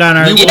posted on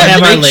our. We'll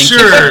have our link.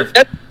 Sure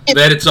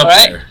that it's up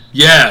there.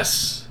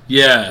 Yes.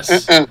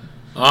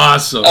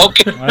 Awesome.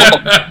 Okay.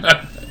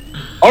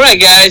 All right,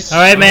 guys. All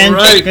right, man.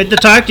 All right. Good to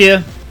talk to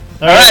you.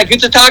 All right.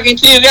 Good to talking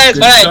to you guys.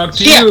 Good to talk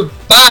to you.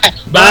 Bye.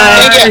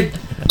 Bye.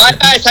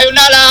 Bye.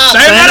 Sayonara.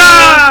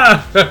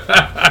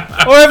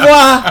 Au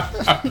revoir.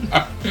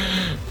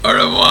 Au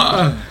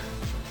revoir.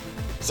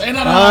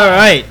 Sayonara. All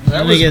right.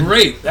 That was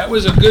great. That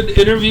was a good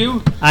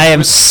interview. I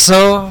am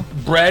so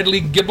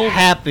Bradley Gibble.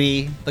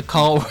 Happy the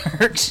call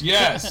works.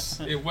 Yes.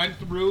 It went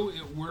through.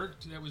 It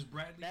worked. That was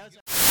Bradley.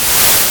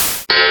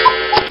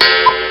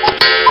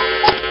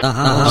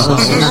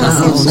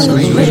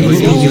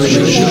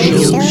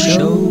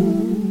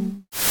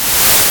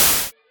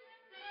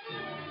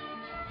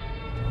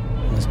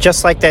 It's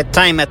just like that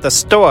time at the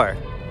store.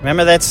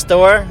 Remember that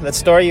store? That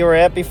store you were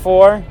at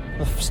before?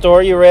 The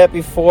store you were at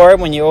before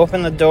when you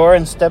opened the door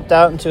and stepped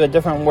out into a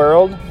different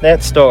world?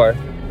 That store.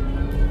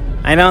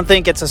 I don't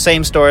think it's the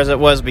same store as it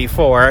was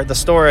before. The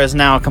store is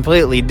now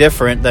completely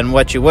different than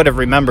what you would have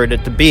remembered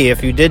it to be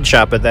if you did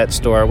shop at that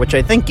store, which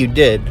I think you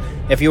did.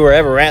 If you were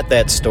ever at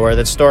that store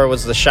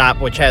was the shop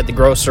which had the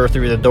grocer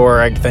through the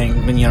door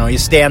thing. And, you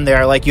stand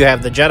there like you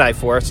have the Jedi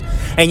Force,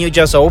 and you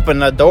just open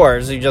the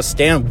doors. You just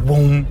stand,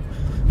 boom.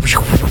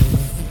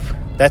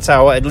 That's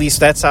how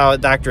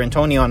Dr.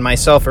 Antonio and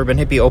myself, Urban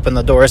Hippie, open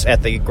the doors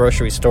at the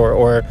grocery store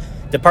or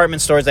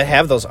department stores that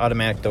have those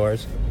automatic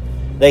doors.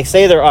 They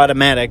say they're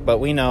automatic, but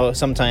we know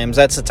sometimes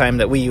that's the time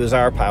that we use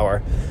our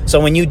power.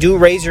 So when you do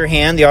raise your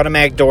hand, the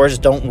automatic doors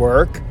don't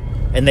work,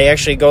 and they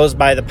actually goes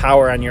by the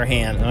power on your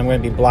hand. And I'm going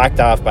to be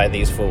blocked off by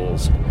these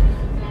fools.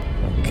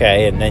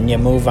 Okay, and then you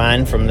move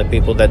on from the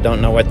people that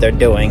don't know what they're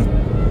doing.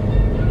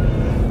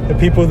 The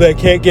people that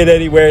can't get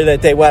anywhere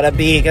that they want to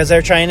be because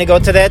they're trying to go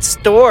to that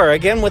store.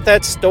 Again, with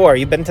that store.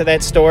 You've been to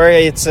that store?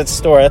 It's that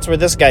store. That's where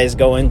this guy's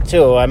going,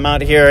 too. I'm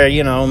out here,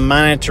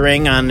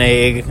 monitoring on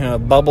a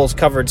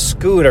bubbles-covered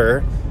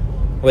scooter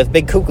with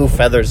big cuckoo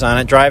feathers on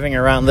it, driving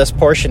around this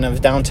portion of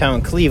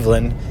downtown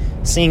Cleveland,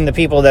 seeing the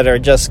people that are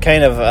just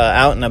kind of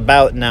out and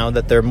about now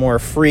that they're more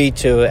free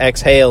to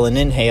exhale and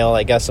inhale,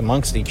 I guess,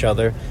 amongst each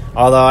other.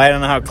 Although I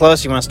don't know how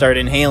close you want to start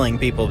inhaling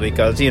people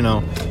because,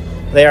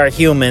 they are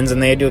humans,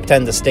 and they do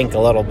tend to stink a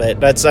little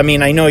bit.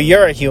 I know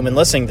you're a human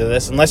listening to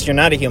this. Unless you're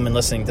not a human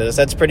listening to this,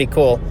 that's pretty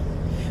cool.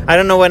 I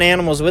don't know what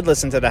animals would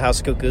listen to the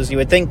House Cuckoos. You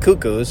would think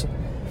cuckoos,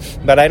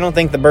 but I don't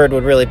think the bird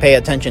would really pay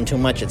attention too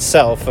much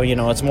itself.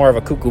 It's more of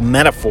a cuckoo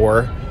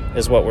metaphor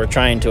is what we're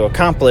trying to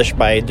accomplish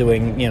by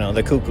doing,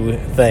 the cuckoo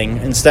thing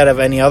instead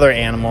of any other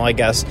animal, I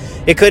guess.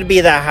 It could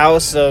be the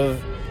house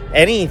of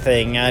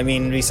anything. I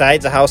mean,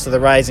 besides the House of the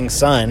Rising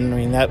Sun. I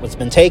mean, that was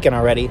been taken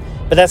already.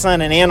 But that's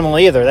not an animal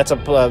either. That's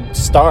a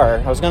star.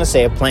 I was going to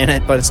say a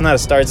planet, but it's not a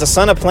star. Is the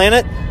sun a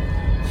planet?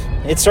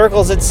 It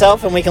circles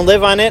itself and we can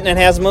live on it and it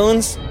has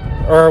moons?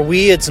 Or are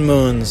we its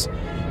moons?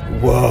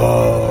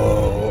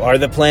 Whoa. Are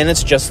the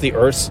planets just the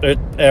Earth?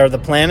 Are the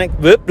planet?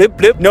 Bloop, bloop,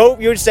 bloop.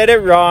 Nope, you said it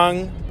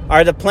wrong.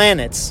 Are the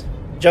planets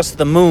just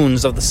the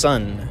moons of the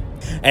sun?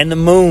 And the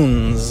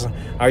moons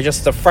are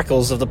just the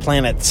freckles of the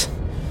planets.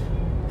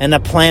 And the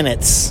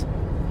planets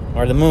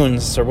are the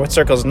moons. Or what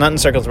circles? Nothing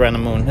circles around the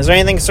moon. Is there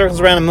anything that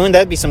circles around the moon?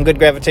 That'd be some good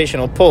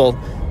gravitational pull,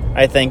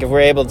 I think, if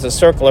we're able to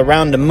circle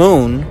around the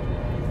moon.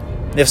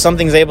 If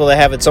something's able to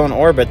have its own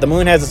orbit. The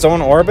moon has its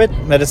own orbit,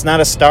 but it's not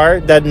a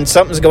star, then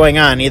something's going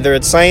on. Either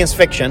it's science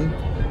fiction,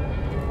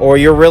 or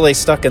you're really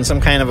stuck in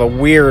some kind of a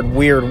weird...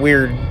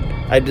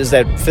 Is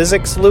that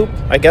physics loop?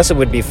 I guess it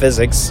would be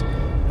physics.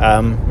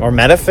 Or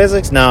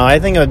metaphysics? No, I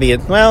think it would be,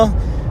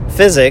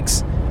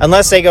 physics.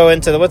 Unless they go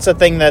into what's the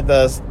thing that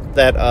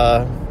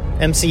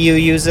MCU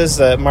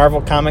uses,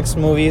 Marvel Comics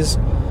movies?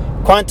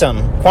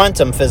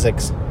 Quantum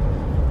physics.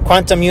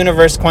 Quantum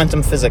universe,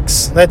 quantum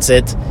physics. That's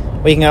it.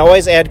 We can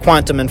always add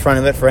quantum in front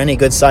of it for any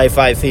good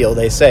sci-fi feel,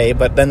 they say,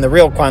 but then the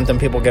real quantum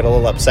people get a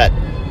little upset.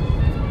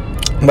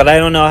 But I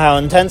don't know how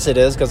intense it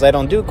is, because I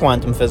don't do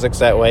quantum physics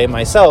that way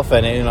myself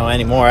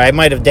anymore. I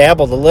might have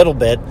dabbled a little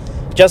bit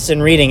just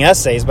in reading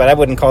essays, but I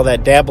wouldn't call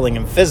that dabbling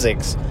in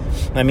physics.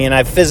 I mean,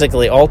 I've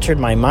physically altered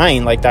my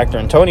mind like Dr.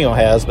 Antonio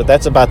has, but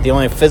that's about the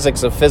only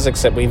physics of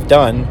physics that we've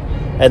done.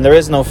 And there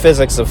is no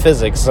physics of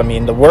physics. I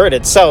mean, the word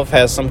itself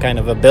has some kind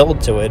of a build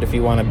to it, if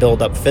you want to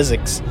build up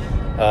physics.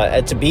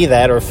 To be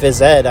that, or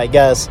phys ed, I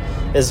guess,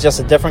 is just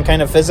a different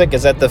kind of physics.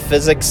 Is that the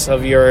physics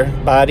of your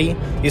body?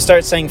 You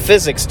start saying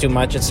physics too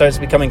much, it starts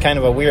becoming kind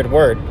of a weird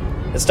word.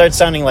 It starts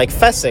sounding like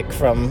Fessick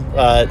from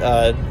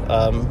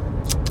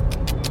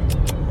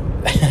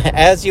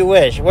As You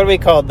Wish. What are we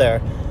called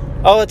there?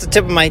 Oh, it's the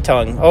tip of my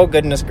tongue. Oh,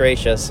 goodness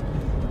gracious.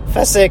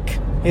 Fessick.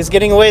 He's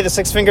getting away, the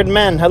six-fingered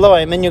man. Hello,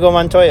 I'm Inigo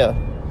Montoya.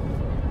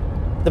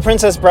 The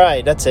Princess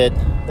Bride, that's it.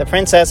 The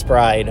Princess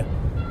Bride.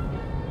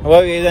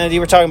 Well,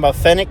 you were talking about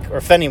Fenwick or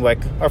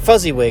Fennywick or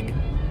Fuzzywig.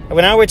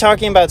 Well, now we're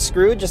talking about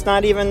Scrooge. It's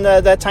not even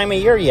that time of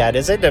year yet,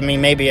 is it? I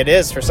mean, maybe it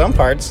is for some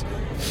parts.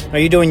 Are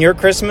you doing your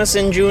Christmas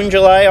in June,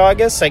 July,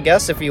 August? I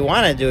guess if you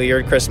want to do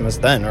your Christmas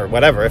then, or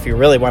whatever. If you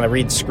really want to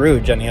read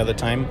Scrooge any other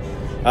time,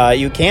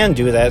 you can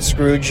do that.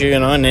 Scrooge,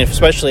 and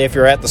especially if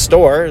you're at the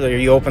store, or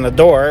you open the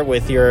door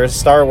with your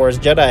Star Wars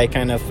Jedi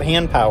kind of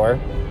hand power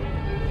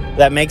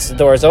that makes the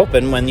doors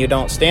open when you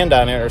don't stand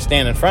on it or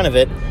stand in front of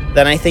it,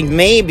 then I think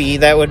maybe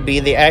that would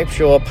be the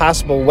actual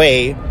possible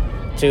way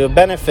to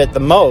benefit the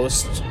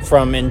most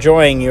from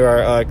enjoying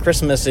your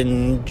Christmas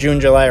in June,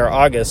 July, or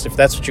August, if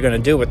that's what you're going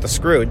to do with the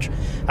Scrooge.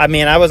 I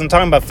mean, I wasn't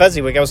talking about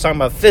Fezziwig, I was talking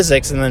about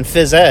physics and then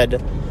phys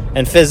ed.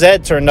 And phys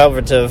ed turned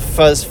over to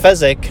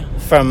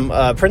Fezzik from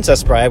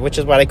Princess Bride, which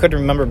is what I couldn't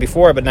remember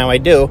before, but now I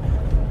do.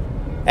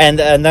 And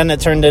then it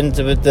turned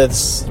into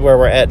this where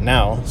we're at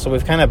now. So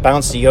we've kind of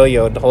bounced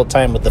yo-yoed the whole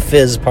time with the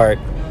fizz part,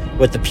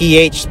 with the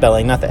PH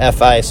spelling, not the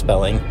FI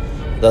spelling,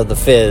 the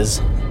fizz.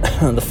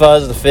 The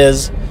fuzz, the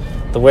fizz,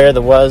 the where,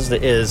 the was,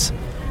 the is.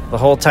 The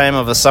whole time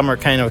of a summer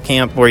kind of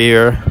camp where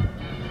you're,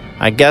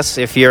 I guess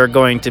if you're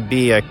going to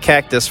be a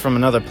cactus from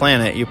another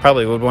planet, you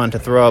probably would want to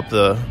throw up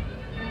the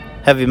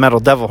heavy metal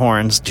devil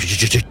horns.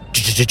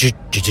 The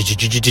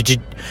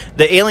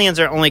aliens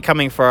are only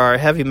coming for our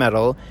heavy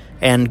metal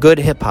and good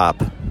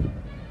hip-hop.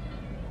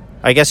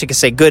 I guess you could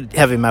say good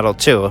heavy metal,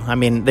 too. I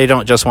mean, they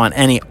don't just want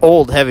any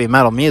old heavy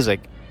metal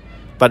music.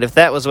 But if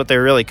that was what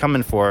they're really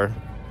coming for,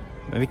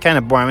 it'd be kind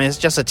of boring. I mean, it's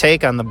just a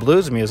take on the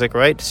blues music,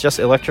 right? It's just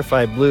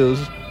electrified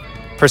blues,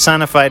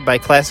 personified by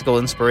classical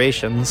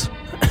inspirations.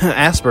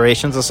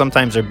 Aspirations, and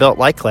sometimes they're built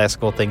like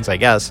classical things, I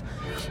guess.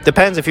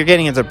 Depends if you're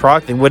getting into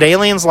prog thing. Would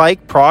aliens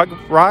like prog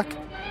rock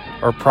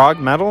or prog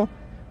metal?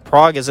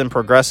 Prog is in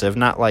progressive,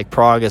 not like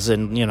prog as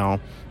in,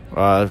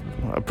 a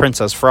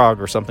Princess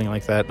Frog or something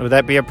like that. Would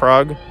that be a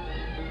prog?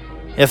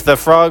 If the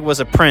frog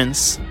was a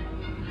prince,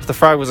 if the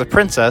frog was a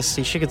princess,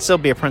 she could still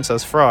be a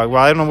princess frog.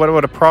 Well, I don't know, what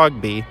would a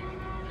prog be?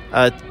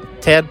 A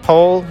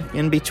tadpole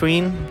in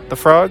between the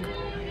frog?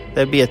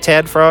 That'd be a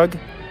tad frog?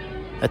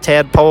 A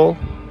tadpole?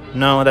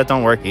 No, that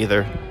don't work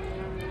either.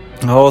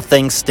 The whole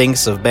thing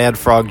stinks of bad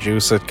frog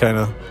juice. It kind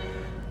of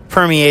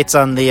permeates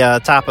on the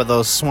top of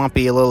those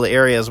swampy little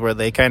areas where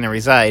they kind of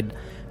reside.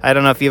 I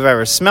don't know if you've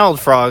ever smelled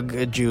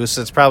frog juice.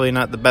 It's probably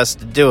not the best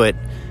to do it,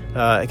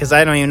 because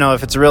I don't even know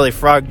if it's really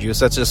frog juice.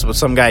 That's just what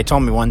some guy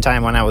told me one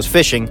time when I was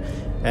fishing,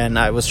 and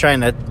I was trying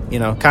to,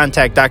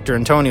 contact Dr.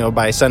 Antonio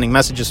by sending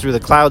messages through the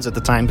clouds at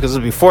the time, because it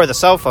was before the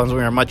cell phones.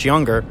 We were much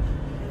younger.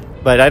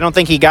 But I don't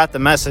think he got the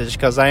message,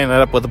 because I ended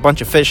up with a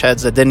bunch of fish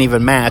heads that didn't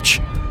even match.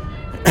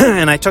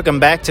 And I took him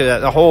back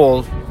to a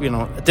whole,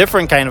 a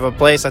different kind of a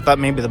place. I thought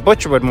maybe the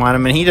butcher would want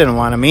him, and he didn't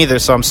want him either.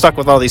 So I'm stuck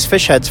with all these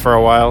fish heads for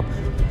a while.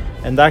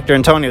 And Dr.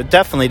 Antonio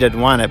definitely didn't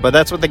want it. But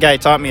that's what the guy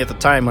taught me at the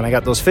time when I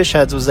got those fish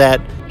heads, was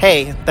that,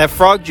 hey, that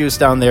frog juice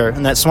down there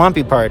in that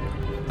swampy part,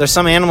 there's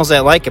some animals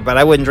that like it, but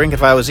I wouldn't drink it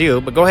if I was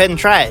you, but go ahead and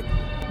try it.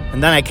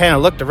 And then I kind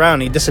of looked around,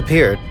 and he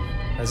disappeared,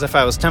 as if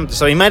I was tempted.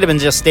 So he might have been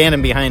just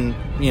standing behind,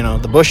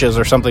 the bushes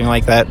or something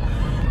like that,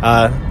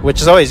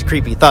 which is always a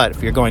creepy thought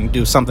if you're going to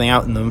do something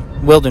out in the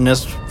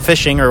wilderness,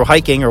 fishing or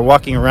hiking or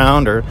walking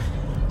around or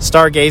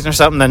stargazing or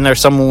something, then there's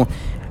some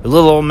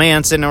little old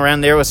man sitting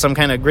around there with some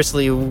kind of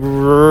grizzly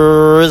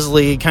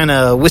kind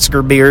of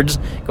whisker beards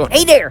going,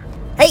 Hey there!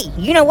 Hey,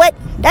 you know what?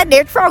 That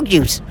there's frog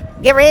juice.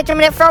 You ever had some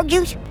of that frog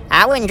juice?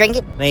 I wouldn't drink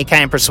it. and he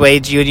kind of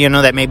persuades you,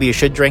 that maybe you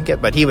should drink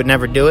it, but he would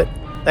never do it.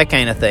 That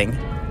kind of thing.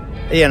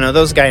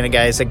 Those kind of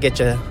guys that get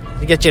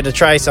you to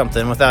try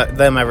something without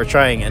them ever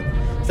trying it.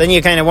 Then you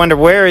kind of wonder,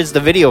 where is the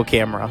video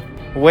camera?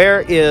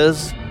 Where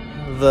is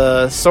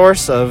the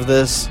source of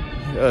this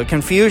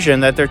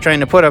confusion that they're trying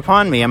to put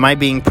upon me? Am I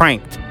being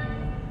pranked?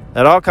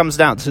 That all comes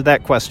down to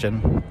that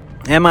question.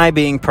 Am I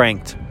being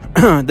pranked?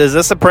 Is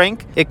this a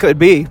prank? It could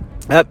be.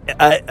 Yes,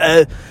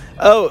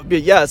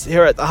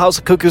 here at the House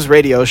of Cuckoos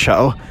radio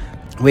show,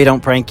 we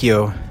don't prank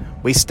you.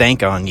 We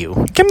stank on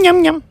you. Yum,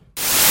 yum, yum.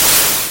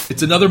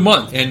 It's another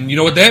month, and you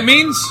know what that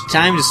means?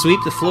 Time to sweep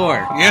the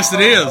floor. Yes, it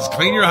is.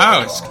 Clean your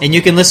house. And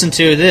you can listen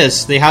to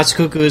this, the House of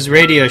Cuckoos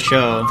radio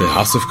show. The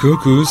House of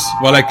Cuckoos?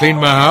 While I clean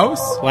my house?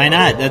 Why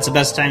not? That's the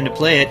best time to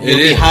play it. You'll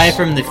be high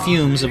from the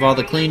fumes of all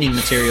the cleaning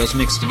materials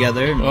mixed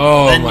together.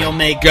 Oh, then my you'll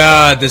make,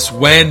 God, this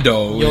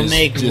Wando you'll is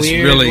make just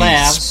weird really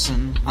laughs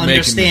and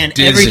understand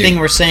dizzy. everything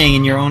we're saying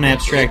in your own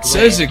abstract way. It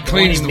says it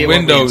cleans the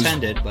windows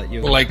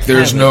like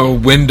there's no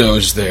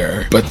windows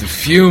there. But the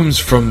fumes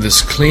from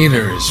this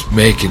cleaner is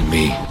making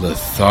me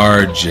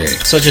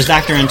lethargic. Such as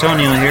Dr.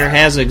 Antonio here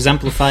has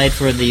exemplified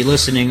for the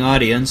listening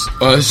audience.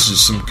 Oh, this is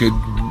some good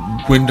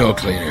window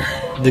cleaner.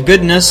 The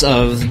goodness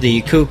of the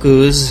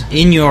cuckoos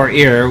in your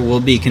ear will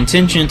be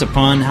contingent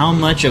upon how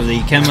much of the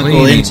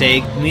chemical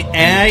intake,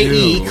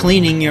 i.e.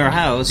 cleaning your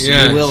house, you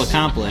will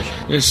accomplish.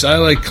 Yes, I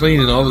like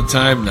cleaning all the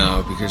time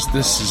now because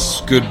this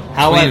is good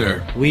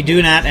However, cleaner. we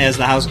do not, as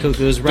the House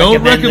Cuckoos,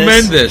 Don't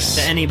recommend this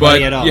to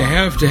anybody at all. You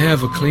have to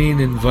have a clean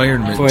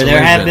environment. For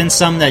there have been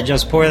some that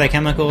just pour the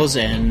chemicals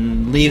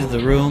and leave the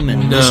room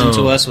and listen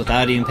to us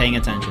without even paying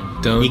attention.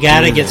 You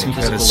gotta get some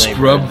physical labor.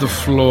 Scrub the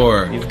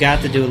floor. You've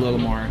got to do a little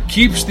more.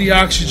 Keeps the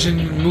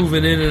oxygen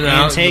moving in and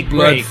out, take the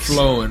blood breaks.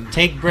 flowing.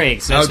 Take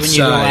breaks. That's outside, when you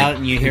go out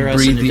and you hear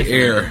us in breathe a the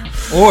air.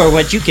 Or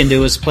what you can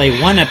do is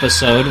play one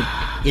episode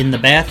in the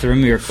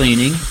bathroom you're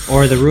cleaning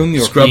or the room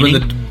you're Scrubbing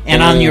cleaning,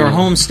 and on your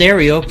home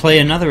stereo play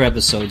another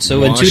episode.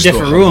 So in two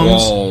different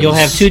rooms, you'll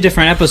have two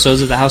different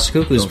episodes of the House of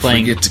Cuckoos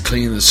playing. Don't forget to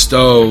clean the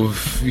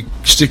stove. You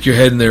stick your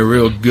head in there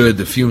real good.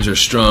 The fumes are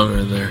stronger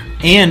in there.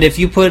 And if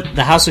you put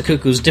the House of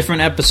Cuckoos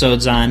different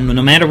episodes on,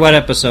 no matter what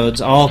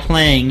episodes, all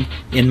playing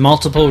in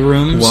multiple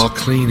rooms, while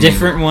cleaning,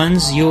 different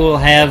ones, you will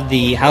have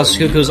the House of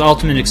Cuckoos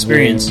ultimate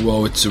experience.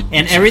 Whoa, it's a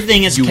and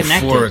everything is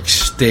euphoric connected.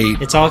 State.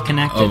 It's all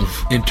connected of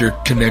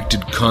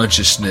interconnected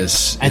consciousness.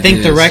 I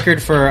think the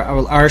record for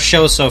our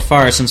show so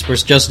far, since we're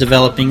just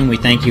developing, and we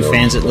thank you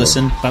fans that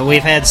listen, but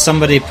we've had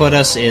somebody put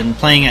us in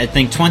playing, I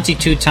think,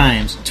 22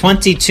 times.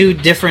 22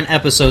 different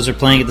episodes are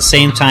playing at the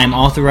same time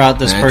all throughout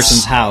this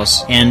person's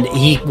house. And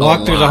he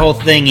walked through the whole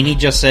thing, and he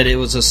just said it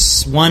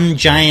was one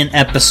giant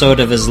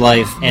episode of his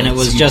life, and it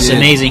was just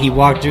amazing. He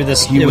walked through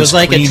this. It was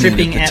like a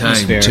tripping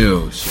atmosphere.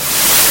 Too.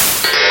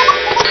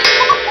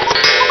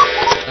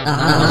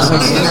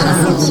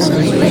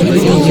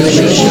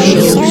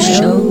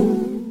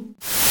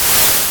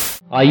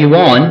 Are you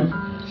on?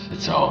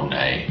 It's all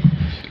night.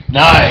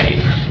 Night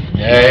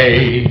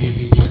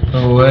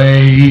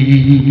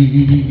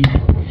away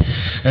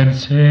and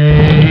say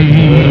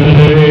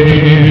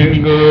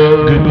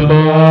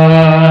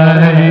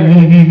goodbye,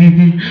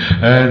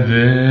 and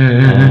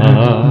then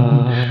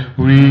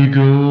we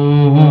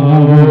go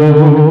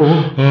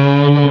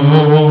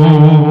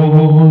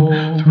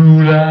alone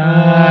through life.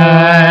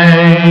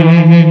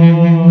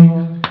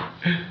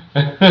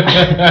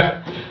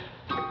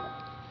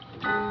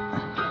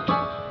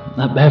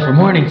 Not bad for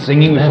morning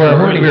singing. We're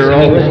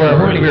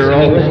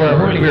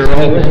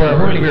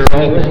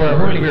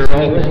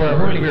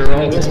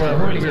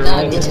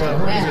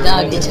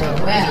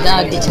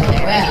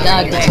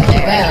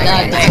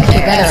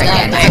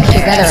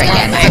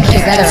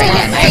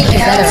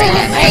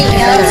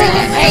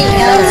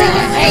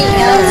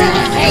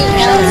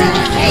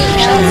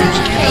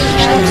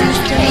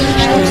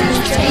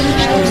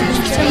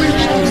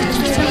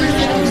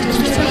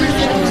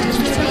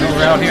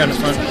out here on the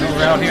front. No,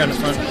 we're out here on the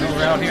front. No,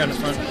 we're out here on the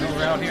front. No,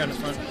 we're out here on the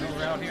front. No,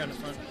 we're out here on the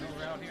front. No,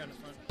 we're out here on the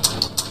front.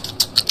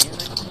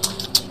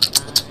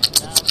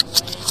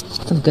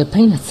 Some good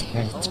peanuts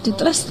here.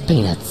 Delicious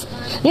peanuts.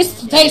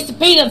 This tastes the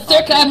peanuts,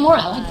 sir. Can I have more?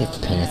 I like these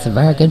peanuts. They're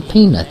very good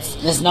peanuts.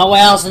 There's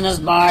nowhere else in this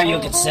bar you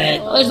could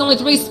sit. Well, there's only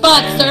 3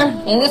 spots, sir.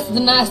 And this is the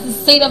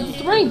nicest seat of the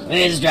 3.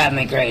 It is driving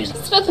me crazy.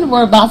 It's nothing to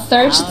worry about,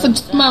 sir. It's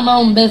just my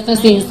own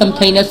business, eating some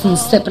peanuts and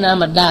sipping on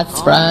my Diet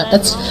Sprite.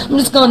 I'm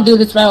just going to do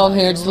this right over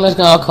here. Just let it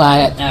go all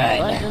quiet. All right.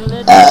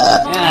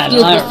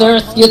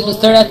 Excuse me,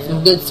 sir. That's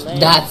some good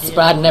Diet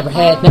Sprite. Never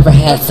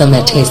had some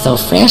that tastes so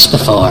fresh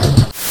before.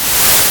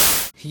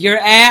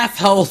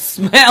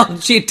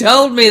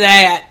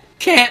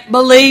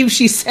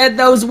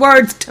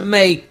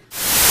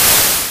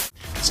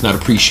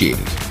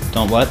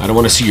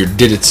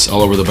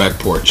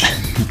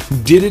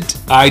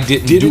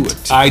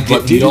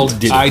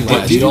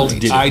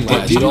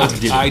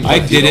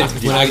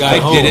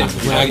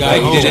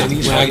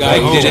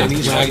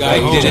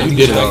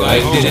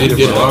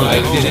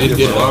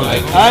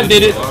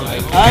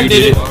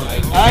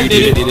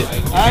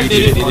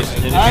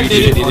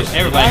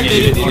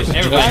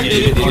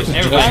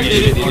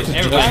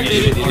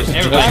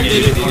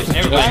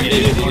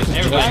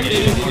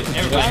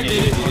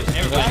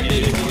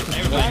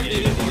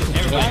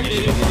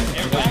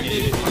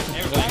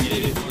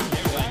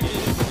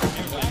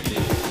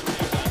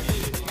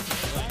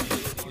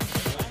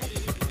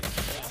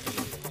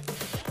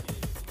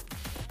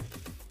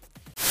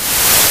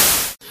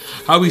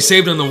 How we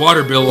saved on the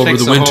water bill over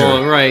Fix the winter.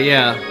 right,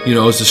 yeah. You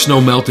know, as the snow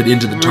melted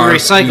into the We tarp.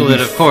 recycled it,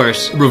 of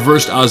course.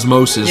 Reversed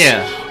osmosis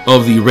Yeah.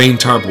 of the rain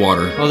tarp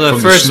water. Although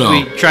from first the snow.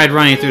 we tried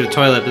running through the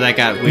toilet, but that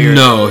got weird.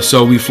 No,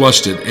 so we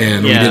flushed it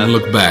and we Yeah. didn't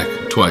look back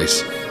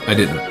twice. I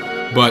didn't.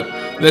 But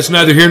that's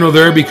neither here nor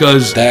there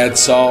because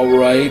that's all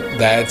right.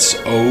 That's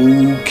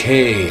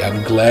okay.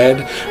 I'm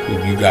glad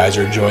you guys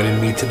are joining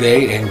me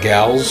today and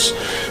gals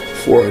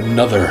for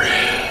another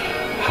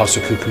House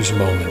of Cuckoos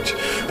moment.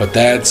 But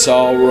that's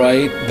all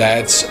right.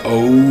 That's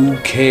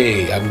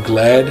okay. I'm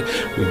glad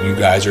you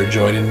guys are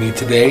joining me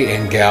today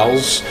and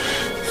gals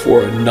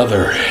for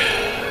another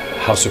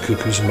House of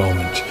Cuckoos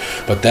moment.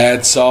 But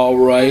that's all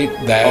right.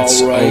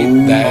 That's all right.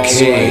 That's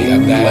okay.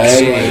 I'm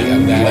glad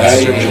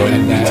you're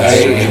joining me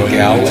today and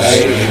gals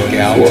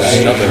for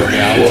another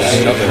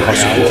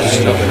House of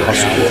Cuckoos.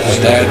 But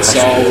that's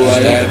all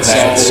right.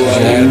 That's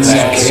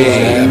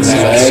okay. I'm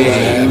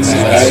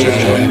glad you're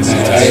joining me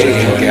today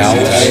and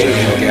gals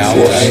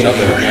for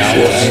another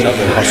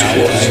House of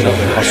Cuckoos.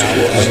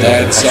 But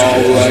that's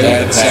all right.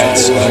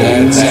 That's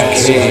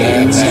okay.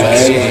 I'm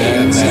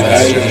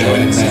glad you're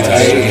joining me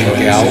today and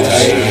gals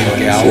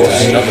for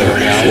another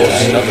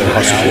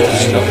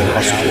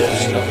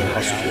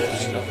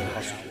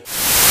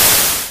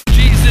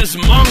Jesus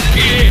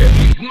monkey,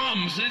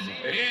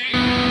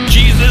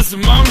 Jesus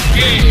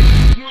monkey,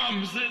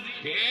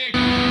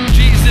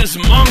 Jesus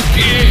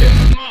monkey,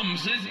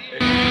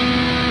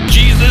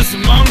 Jesus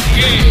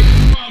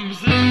monkey,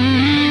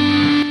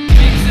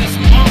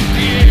 Jesus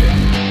monkey,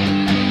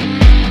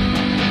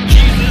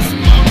 Jesus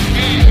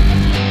monkey,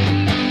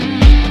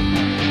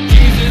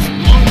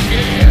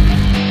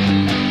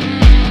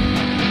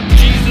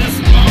 Jesus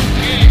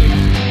monkey.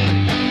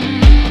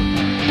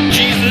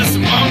 Jesus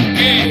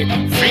monkey,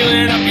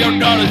 feeling up your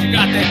daughters, you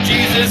got that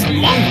Jesus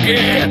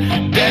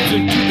monkey,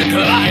 dancing to the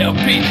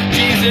calliope,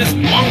 Jesus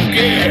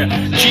monkey,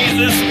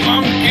 Jesus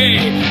monkey,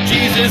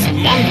 Jesus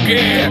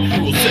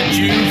monkey, will set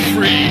you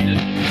free.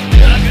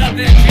 I got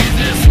that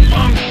Jesus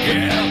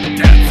monkey,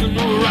 dancing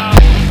around.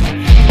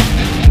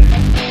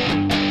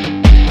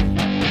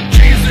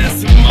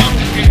 Jesus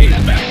monkey,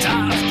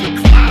 baptized the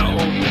clown.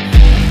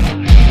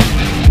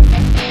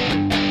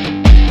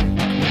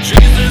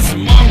 Jesus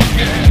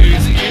monkey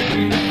is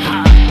getting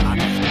high.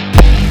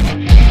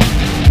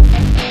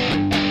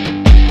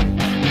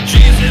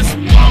 Jesus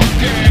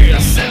monkey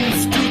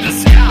ascends to the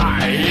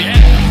sky. Yeah.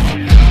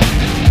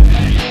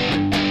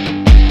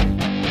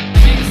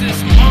 Jesus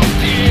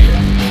monkey.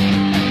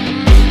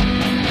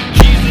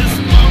 Jesus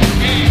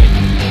monkey.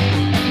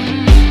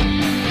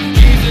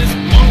 Jesus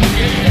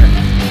monkey.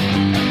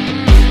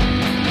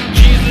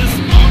 Jesus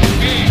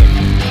monkey.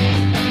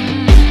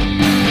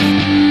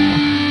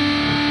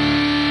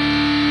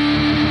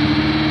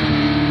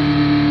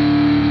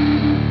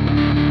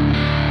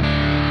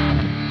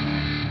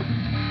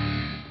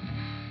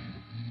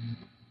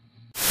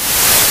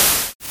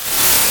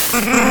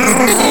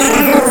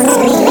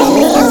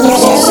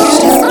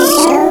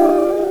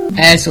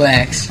 Ass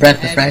wax,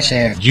 breath of fresh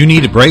air. Do you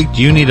need a break?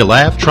 Do you need a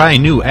laugh? Try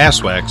new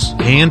Ass Wax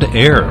Canned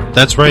Air.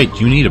 That's right,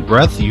 you need a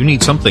breath, you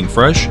need something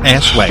fresh.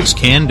 Ass Wax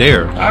Canned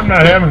Air. I'm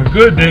not having a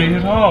good day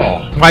at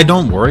all. Why,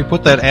 don't worry,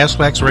 put that ass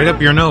wax right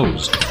up your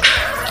nose.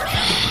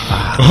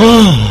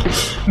 Oh,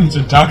 it's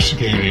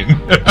intoxicating.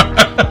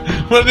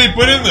 What did they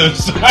put in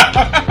this?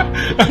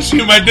 I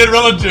see my dead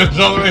relatives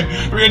all the way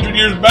 300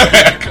 years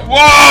back.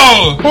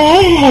 Whoa!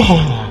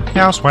 Oh.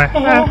 Ass Wax.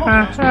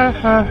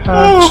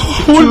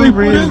 What do they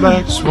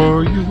relax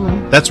for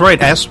you? That's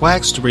right, Ass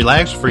Wax to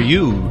relax for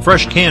you.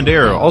 Fresh canned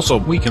air. Also,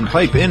 we can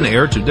pipe in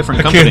air to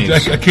different companies.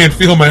 I can't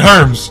feel my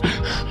arms.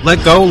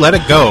 Let go, let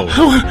it go.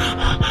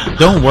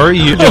 Don't worry,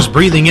 you're just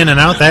breathing in and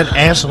out that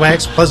Ass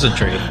Wax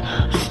pleasantry.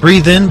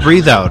 Breathe in,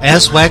 breathe out.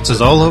 Ass Wax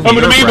is all over I'm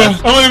your an amoeba.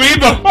 breath. I'm an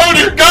amoeba. Oh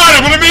dear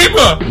God, I'm an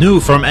amoeba.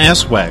 New from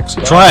Ass Wax.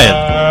 Try it.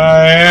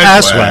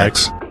 Ass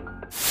Wax.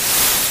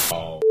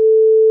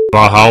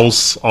 The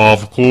House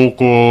of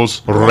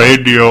Cuckoos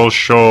radio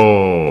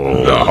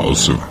show. The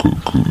House of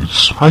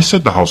Cuckoos. I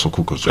said the House of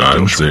Cuckoos radio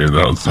I'm show. saying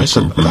the House I of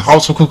said Cuckoos. the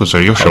House of Cuckoos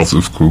radio show. House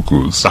of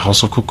Cuckoos. The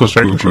House of Cuckoos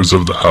radio show. Cuckoos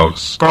of the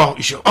House. Bro,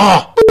 you should...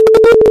 Oh!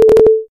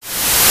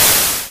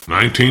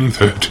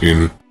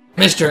 1913.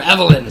 Mr.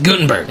 Evelyn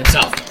Gutenberg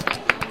himself.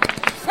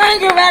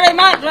 Thank you very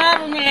much for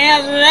having me here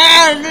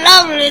today.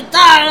 Lovely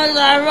time as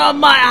I rub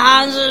my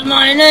hands and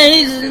my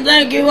knees, and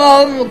thank you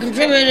all for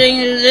contributing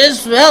to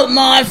this to help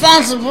my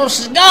fanciful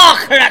cigar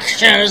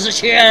collections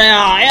this year.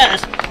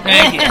 Yes.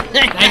 Thank you.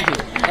 Thank you.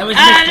 That was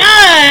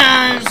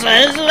And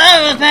says,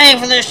 whoever pay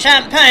for the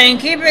champagne,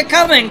 keep it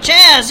coming.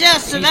 Cheers.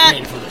 Yes to that.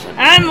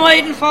 I'm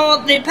waiting for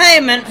the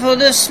payment for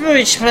the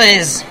smooch,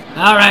 please.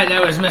 All right,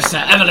 that was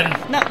Mr. Evelyn.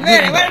 No,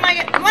 really, when am I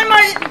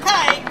getting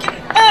paid?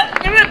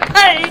 Give me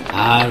paid.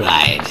 All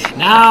right.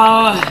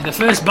 Now, the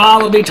first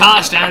ball will be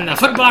tossed and the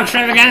football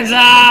extravaganza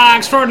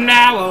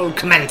extraordinaire will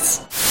commence.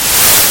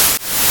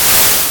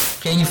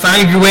 Can you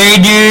find your way,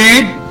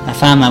 dude? I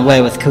found my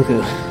way with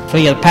Cuckoo.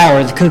 Feel the power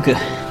of the Cuckoo.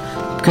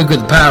 Cuckoo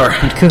the power.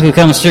 When Cuckoo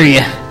comes through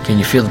you, Can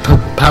you feel the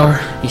power?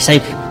 you say,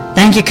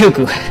 thank you,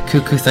 Cuckoo.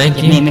 Cuckoo, thank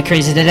You you. made me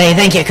crazy today.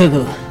 Thank you,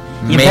 Cuckoo.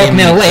 You Made broke me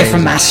me away crazy.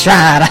 from my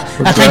stride.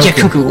 We're I thank you,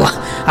 broken. Cuckoo.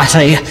 I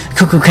say,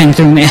 Cuckoo came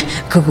through me. I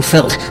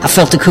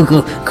felt the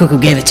Cuckoo. Cuckoo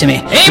gave it to me.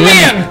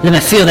 Amen. Let me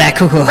feel that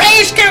Cuckoo.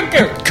 Praise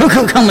Cuckoo.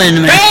 Cuckoo come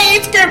into me.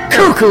 Praise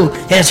Cuckoo. Cuckoo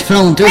has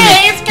flown through me.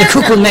 Praise The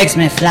Cuckoo makes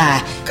me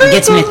fly. It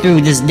gets me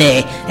through this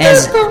day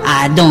as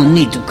I don't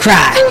need to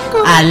cry.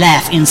 I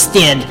laugh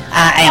instead.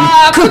 I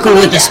am Cuckoo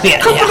with the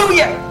spirit. Cuckoo.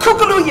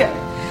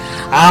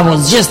 I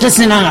was just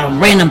listening on a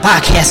random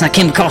podcast and I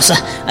came across a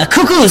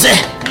Cuckoo's.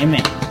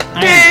 Amen.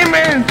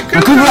 Amen.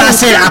 When Cuckoo, I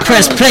said, I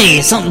pressed play.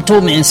 Something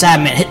told me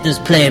inside me, hit this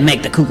play and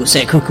make the Cuckoo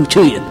say Cuckoo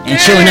to you. And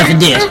sure enough, it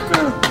did.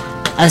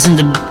 I listened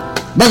to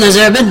Brothers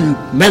Urban,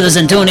 Brothers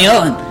Antonio,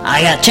 and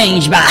I got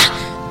changed by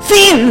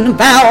feeling the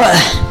power,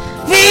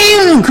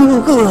 feeling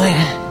Cuckoo,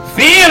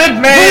 Feel it,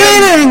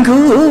 man. feeling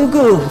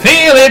Cuckoo.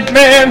 Feel it,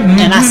 man.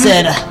 And I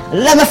said,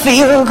 let me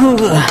feel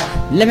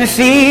Cuckoo, let me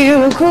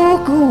feel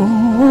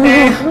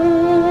Cuckoo.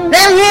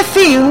 Let me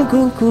feel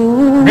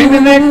Cuckoo. Bring me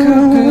back,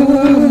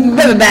 Cuckoo.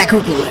 Baby back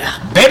Cuckoo.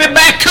 Baby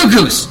back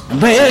cuckoos.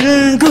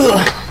 Baby Cuckoo.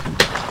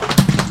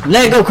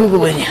 Let go Cuckoo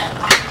with you.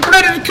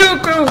 Ready to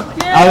cuckoo.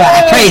 Yeah.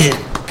 Alright, praise it.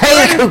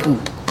 Praise the Cuckoo.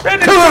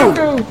 Ready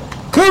Cuckoo. to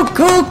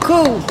cuckoo.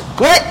 Cuckoo.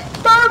 What?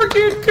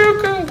 Barbecue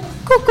cuckoo.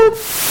 Cuckoo.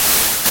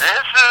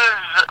 This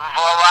is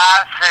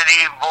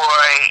Velocity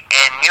Boy,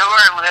 and you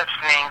are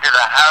listening to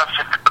the House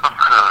of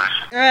Cuckoos.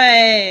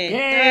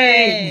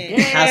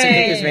 Yay. House of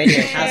Cuckoos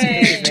Radio. House of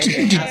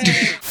Cuckoos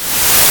Radio.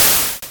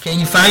 Can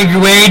you find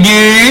your way,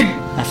 dude?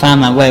 I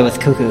found my way with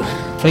Cuckoo.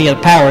 Feel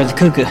the power of the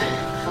Cuckoo.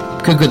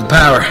 Cuckoo the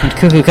power. When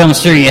Cuckoo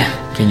comes through you,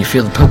 Can you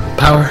feel the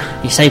power?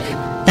 you say,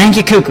 thank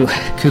you, Cuckoo.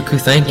 Cuckoo,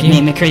 thank You made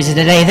you. me crazy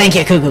today. Thank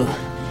you, Cuckoo.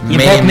 You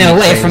Made broke me me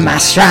away crazy. from my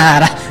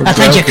stride. We're I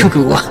thank you,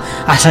 broken. Cuckoo.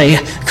 I say,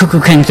 Cuckoo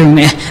came through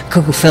me. I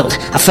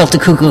felt the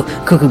Cuckoo.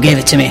 Cuckoo gave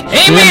it to me.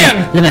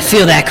 Amen. Let me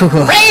feel that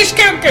Cuckoo. Praise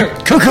cuckoo.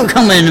 Cuckoo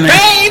come into me.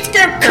 Praise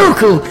cuckoo.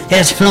 Cuckoo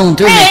has flown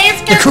through me.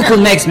 Praise The Cuckoo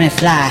makes me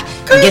fly.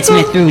 It gets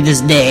me through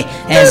this day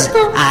as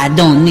I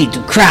don't need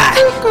to cry.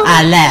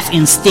 I laugh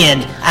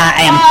instead.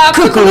 I am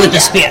Cuckoo with the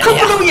spirit.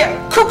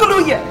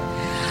 Cuckoo.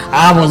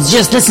 I was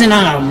just listening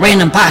on a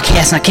random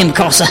podcast and I came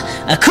across a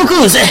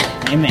Cuckoo's.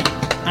 Amen.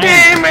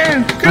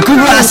 Amen. When Cuckoo,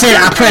 I said,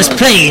 I pressed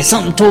play.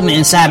 Something told me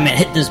inside me,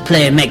 hit this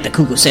play and make the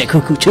Cuckoo say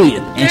Cuckoo to you.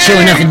 And sure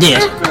enough, it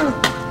did.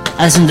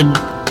 I listened to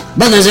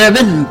Brothers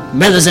Urban,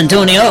 Brothers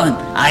Antonio, and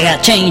I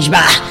got changed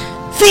by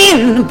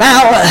feeling the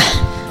power,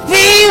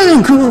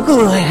 feeling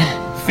Cuckoo,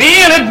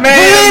 Feel it,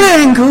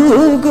 man. feeling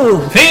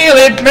Cuckoo. Feel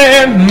it,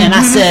 man. And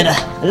I said,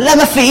 let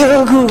me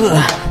feel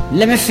Cuckoo,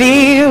 let me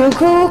feel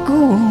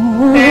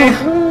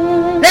Cuckoo.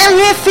 Let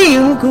me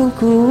feel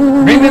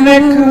Cuckoo. Bring me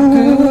back,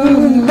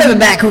 Cuckoo. Baby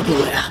back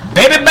Cuckoo.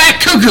 Baby back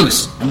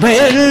cuckoos.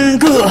 Baby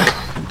Cuckoo.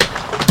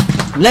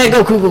 Let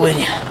go Cuckoo with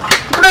you.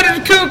 Ready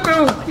to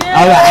cuckoo. Yeah.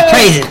 Alright,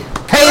 praise it.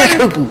 Praise the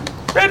Cuckoo.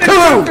 Ready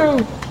Cuckoo.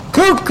 to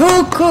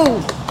Cuckoo,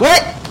 cuckoo.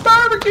 What?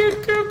 Barbecue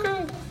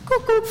cuckoo.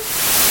 Cuckoo.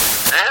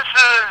 This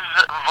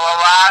is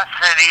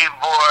Velocity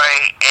Boy,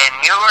 and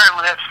you are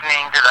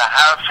listening to the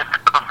House of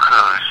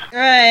Cuckoos.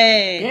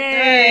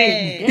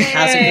 Yay.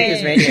 House of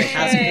Cuckoos Radio.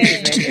 House of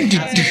Cuckoos Radio.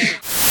 House of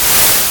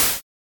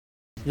Cuckoos.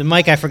 The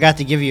mic I forgot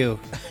to give you.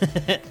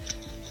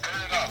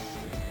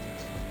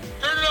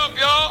 Turn it up,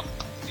 y'all.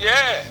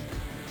 Yeah.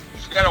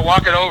 Just gotta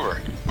walk it over.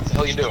 What the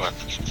hell you doing?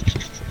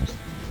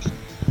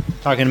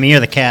 Talking to me or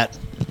the cat?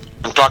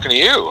 I'm talking to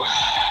you.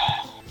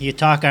 You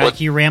talk on. What?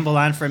 Can you ramble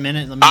on for a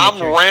minute? Let me I'm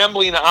make sure.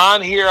 rambling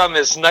on here on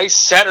this nice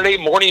Saturday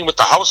morning with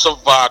the House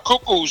of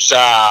Cuckoos.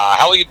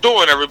 How you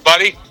doing,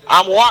 everybody?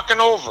 I'm walking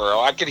over.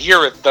 I could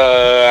hear it.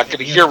 The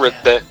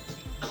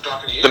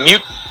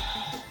mute.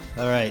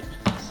 All right.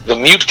 The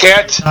mute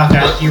cat. Talk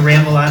on. Can you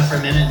ramble on for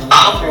a minute?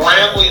 I'm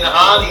rambling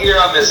on here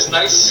on this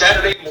nice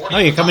Saturday morning. Oh,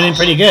 you're coming in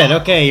pretty good.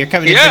 Okay, you're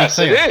coming in Yes,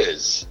 pretty it clear.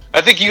 is. I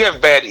think you have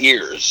bad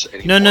ears.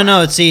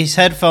 No. It's these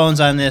headphones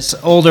on this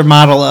older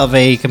model of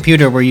a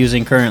computer we're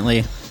using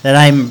currently that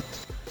I'm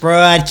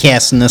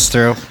broadcasting this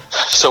through.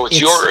 So it's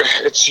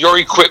your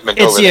equipment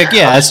It's over there.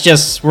 yeah. It's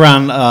just we're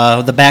on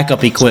the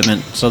backup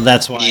equipment, so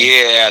that's why.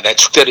 Yeah,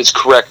 that is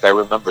correct. I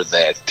remember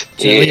that.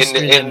 So at least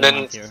and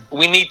then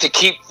we need to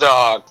keep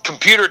the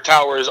computer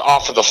towers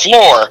off of the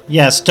floor.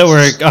 Yes, till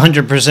we're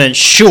 100%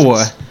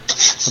 sure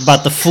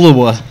about the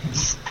floor.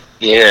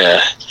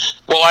 Yeah.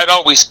 Well, I'd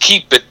always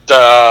keep it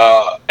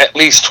at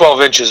least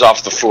 12 inches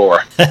off the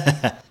floor.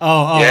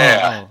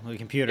 Oh, the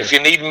computer. If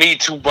you need me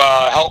to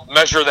help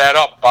measure that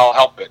up, I'll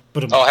help it.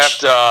 I'll have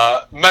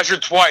to measure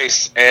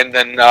twice and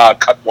then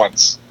cut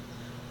once.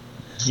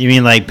 You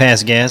mean like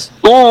pass gas?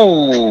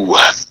 Ooh.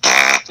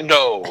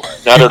 No,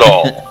 not at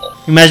all.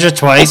 You measure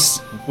twice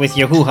with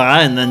your hoo-ha,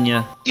 and then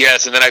you...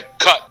 Yes, and then I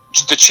cut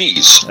the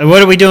cheese.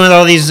 What are we doing with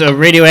all these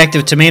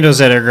radioactive tomatoes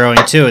that are growing,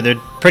 too? They're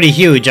pretty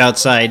huge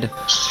outside.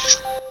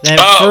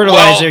 That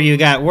fertilizer you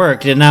got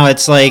worked, and now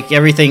it's like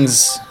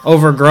everything's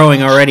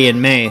overgrowing already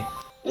in May.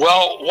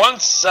 Well,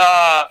 once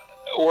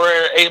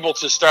we're able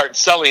to start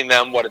selling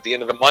them, at the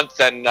end of the month,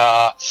 then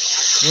we'll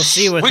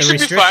see with the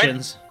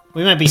restrictions. Be fine.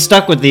 We might be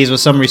stuck with these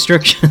with some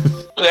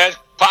restrictions. That's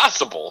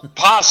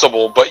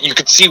possible, but you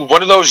could see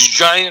one of those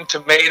giant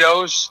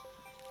tomatoes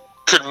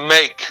could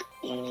make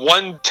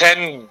 1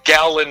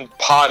 10-gallon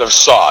pot of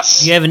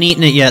sauce. You haven't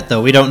eaten it yet,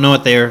 though. We don't know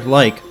what they're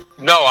like.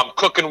 No, I'm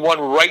cooking one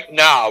right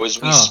now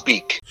as we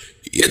speak.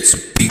 It's a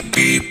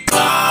pee-pee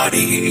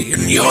party,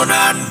 and you're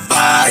not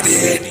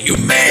invited. You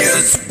may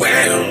as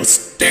well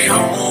stay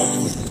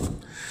home.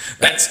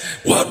 That's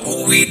what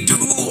we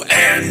do,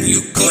 and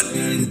you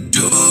couldn't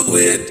do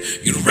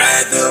it. You'd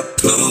rather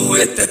poo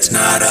it, that's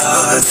not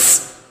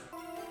us.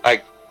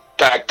 I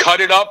cut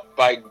it up,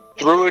 I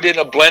threw it in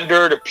a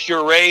blender to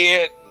puree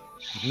it.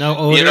 No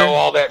odor? You know,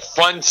 all that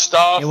fun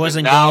stuff. It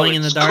wasn't glowing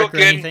in the dark or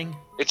anything?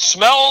 It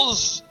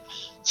smells...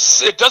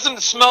 It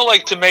doesn't smell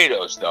like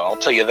tomatoes, though, I'll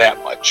tell you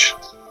that much.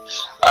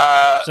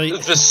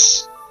 The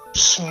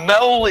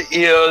smell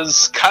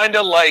is kind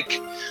of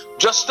like...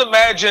 Just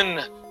imagine...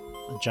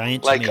 A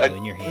giant like tomato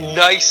in your hand.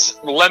 Nice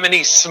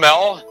lemony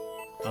smell.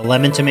 A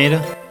lemon tomato?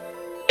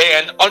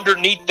 And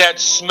underneath that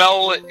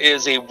smell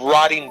is a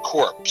rotting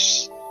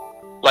corpse.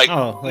 Like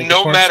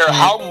no matter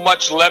how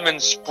much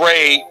lemon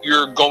spray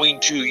you're going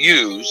to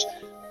use,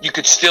 you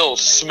could still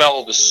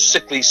smell the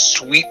sickly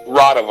sweet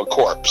rot of a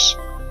corpse.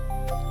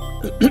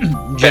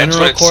 That's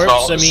what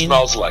it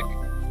smells like.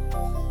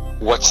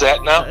 What's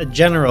that now? A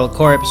general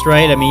corpse,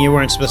 right? I mean, you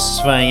weren't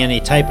specifying any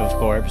type of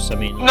corpse. I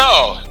mean,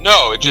 No,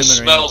 it just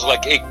smells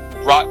like a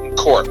rotten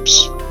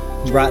corpse.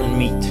 Rotten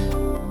meat.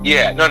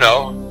 Yeah,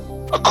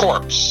 no, a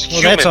corpse.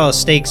 Well, that's all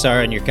steaks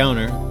are on your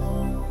counter.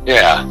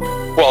 Yeah,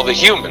 well, the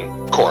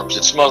human corpse.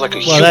 It smells like a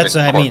human corpse. Well, that's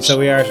what I mean, so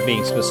we are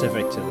being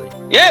specific to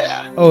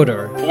the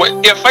odor.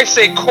 If I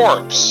say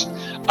corpse,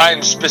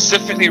 I'm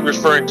specifically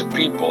referring to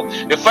people.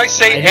 If I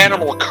say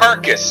animal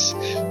carcass,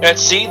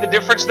 see the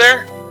difference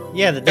there?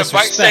 Yeah, the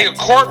disrespect. If I say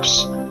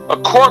a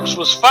corpse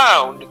was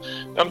found,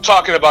 I'm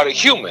talking about a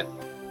human.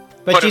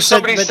 But if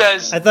somebody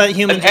says I thought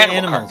humans are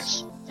animals.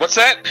 Carcass, what's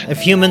that? If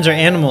humans are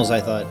animals, I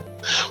thought.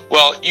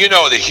 Well, you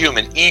know the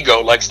human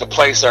ego likes to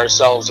place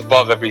ourselves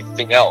above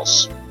everything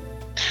else.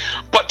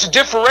 But to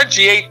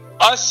differentiate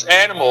us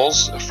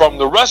animals from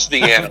the rest of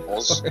the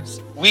animals,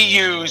 we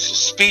use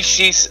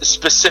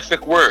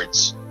species-specific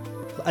words.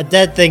 A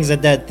dead thing's a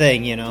dead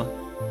thing, you know.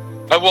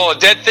 Well, a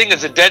dead thing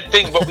is a dead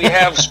thing, but we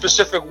have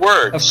specific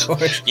words. Of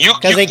course. You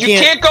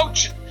can't go...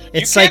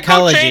 It's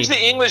psychology. Can't go change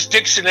the English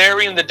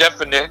dictionary and the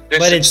definition.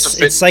 But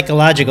it's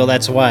psychological,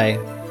 that's why.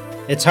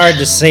 It's hard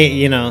to say,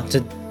 you know,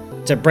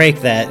 to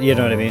break that, you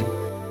know what I mean?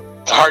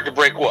 It's hard to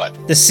break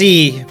what? To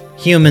see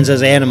humans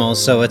as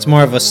animals, so it's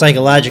more of a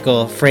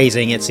psychological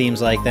phrasing, it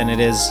seems like, than it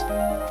is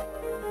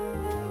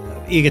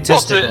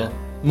egotistical.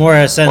 More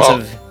a sense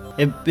of...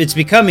 It's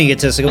become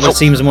egotistical, but it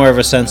seems more of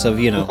a sense of,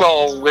 you know...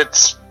 Well,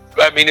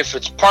 if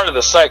it's part of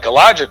the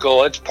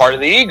psychological, it's part of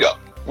the ego.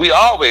 We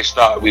always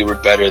thought we were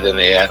better than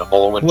the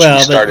animal when we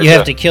started but you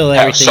have to kill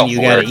everything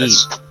you gotta eat.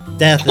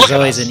 Death is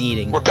always an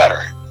eating. We're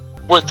better.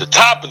 We're at the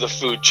top of the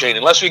food chain,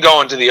 unless we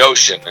go into the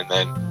ocean, and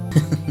then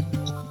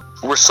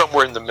we're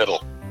somewhere in the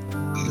middle.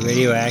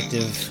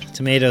 Radioactive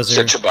tomatoes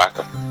are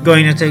Chewbacca.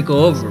 going to take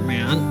over,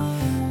 man.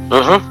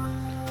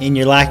 In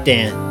your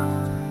lockdown.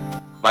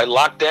 My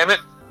lockdown it?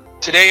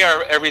 Today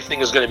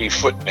everything is going to be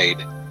foot made.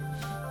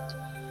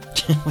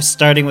 We're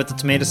starting with the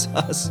tomato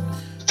sauce.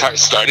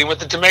 Starting with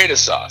the tomato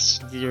sauce.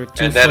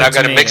 And then I've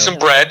got to make some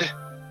bread.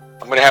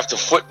 I'm going to have to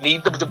foot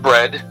knead the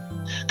bread.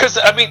 Because,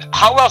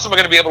 how else am I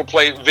going to be able to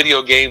play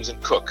video games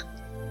and cook?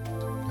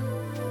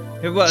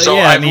 Well, so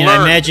I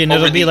imagine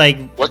it'll be like...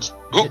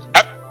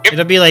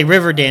 It'll be like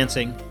river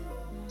dancing.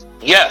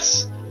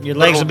 Yes. Your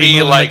legs will be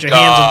moving, but your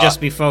hands will just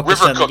be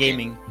focused on the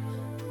gaming.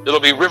 It'll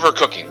be river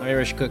cooking.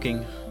 Irish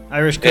cooking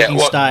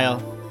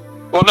style.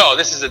 Well, no,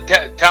 this is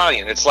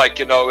Italian. It's like,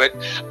 I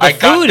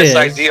got this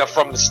idea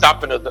from the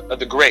stopping of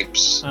the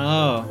grapes.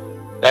 Oh.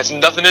 That's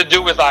nothing to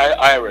do with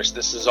Irish.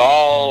 This is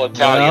all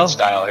Italian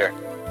style here.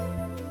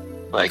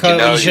 Like,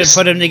 you should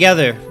put them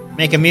together.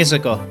 Make a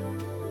musical.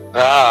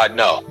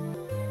 No.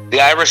 The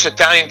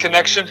Irish-Italian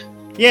connection?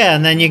 Yeah,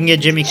 and then you can get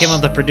Jimmy Kimmel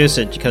to produce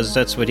it, because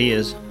that's what he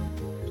is.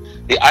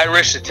 The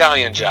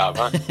Irish-Italian job,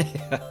 huh?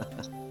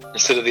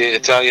 Instead of the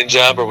Italian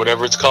job or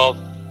whatever it's called.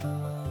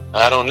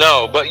 I don't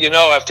know, but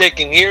I've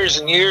taken years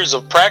and years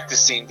of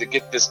practicing to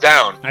get this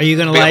down. Are you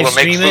going to live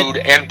stream make food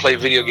and play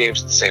video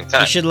games at the same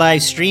time? You should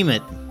live stream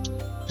it.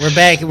 We're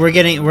back.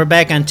 We're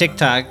back on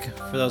TikTok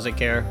for those that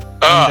care.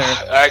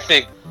 I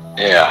think,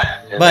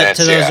 yeah. But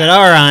to those that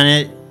are on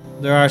it,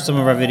 there are some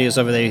of our videos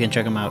over there. You can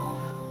check them out.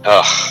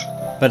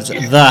 But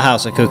it's the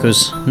House of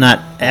Cuckoos,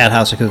 not at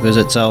House of Cuckoos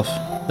itself.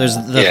 There's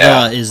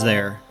the is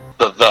there.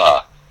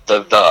 The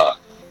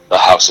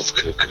House of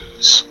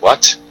Cuckoos.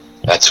 What?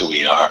 That's who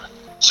we are.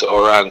 So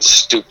we're on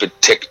stupid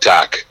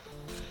TikTok.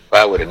 If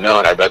I would have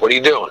known, I'd be like, what are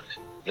you doing?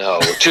 No,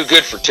 we're too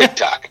good for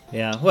TikTok.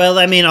 Yeah, well,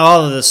 I mean,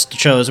 all of the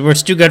shows, we're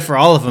too good for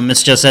all of them.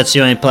 It's just that's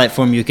the only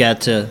platforms you have,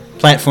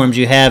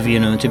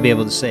 to be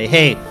able to say,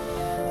 hey,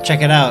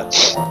 check it out.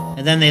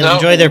 And then they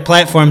enjoy their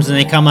platforms, and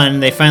they come on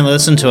and they finally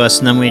listen to us,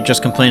 and then we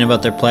just complain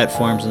about their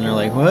platforms, and they're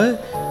like,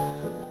 what?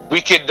 We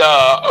could,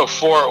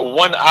 for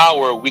 1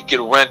 hour, we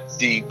could rent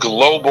the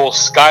global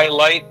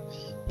skylight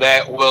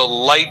that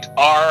will light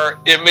our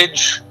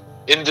image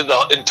into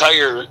the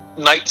entire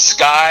night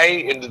sky,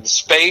 into the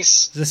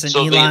space,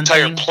 so the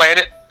entire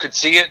planet could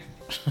see it.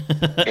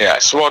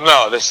 Yes. Well,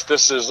 no.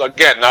 This is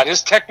again not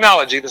his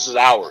technology. This is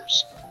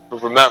ours.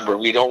 But remember,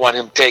 we don't want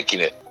him taking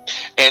it.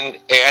 And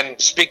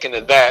speaking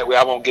of that,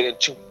 I won't get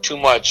into too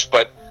much,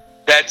 but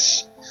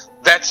that's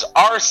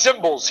our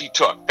symbols he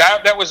took.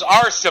 That was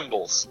our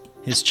symbols.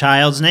 His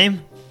child's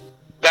name?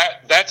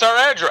 That's our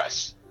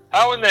address.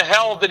 How in the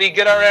hell did he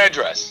get our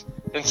address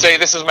and say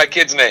this is my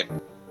kid's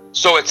name?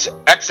 So it's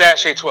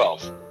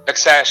X-A12.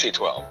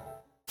 X-A12.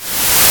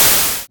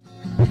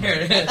 Here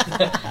it is.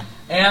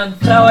 And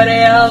so it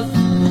is.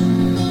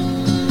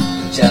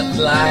 Just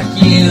like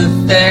you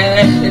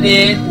said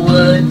it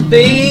would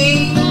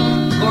be.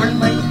 Gordon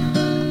Lake.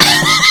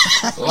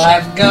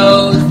 Life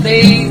goes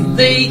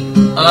easy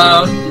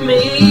on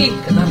me.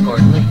 Because I'm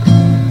Gordon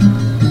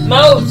Lake.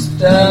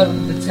 Most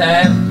of the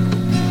time.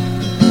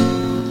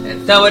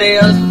 And so it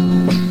is.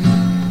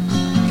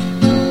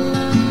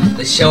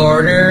 The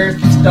shorter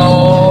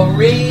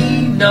story,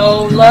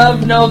 no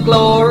love, no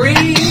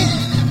glory,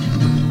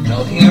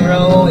 no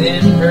hero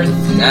in her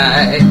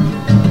sky.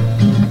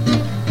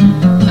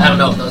 I don't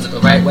know if those are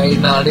the right way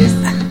melodies,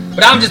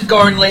 but I'm just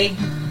Gordon Lee.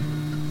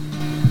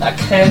 I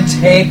can't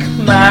take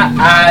my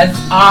eyes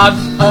off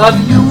of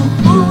you.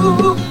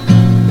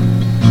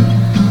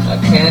 I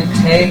can't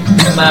take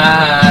my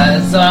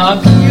eyes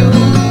off you.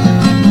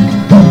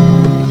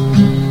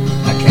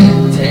 I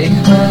can't take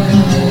my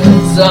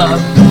eyes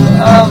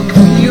off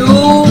you.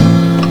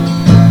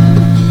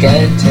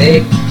 Can't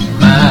take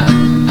my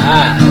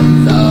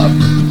eyes off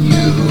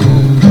you.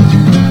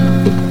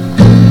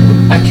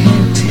 I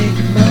can't take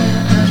my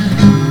eyes.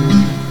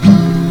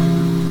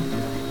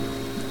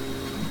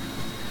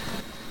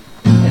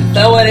 And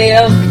so it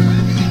is,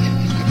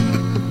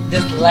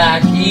 just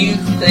like you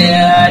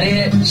said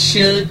it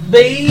should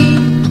be.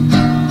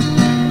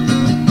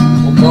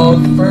 We'll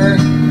both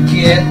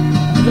forget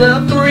the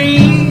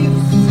breeze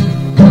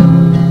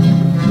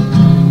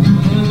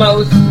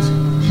most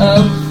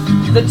of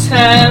the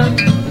time.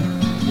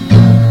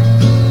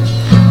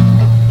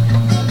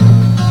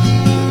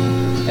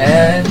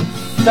 And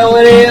so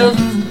it is.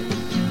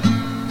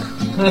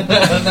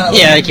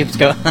 Yeah, it keeps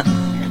going.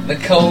 The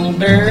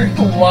colder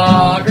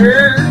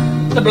water,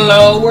 the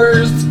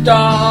blower's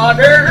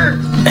daughter,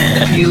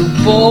 the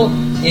pupil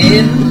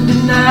in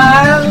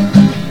denial.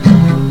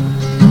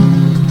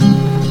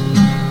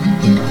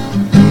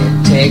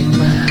 Can't take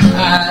my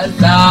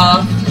eyes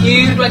off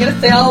you. Do I gotta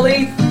say all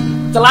these?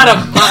 It's a lot of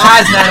my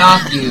eyes not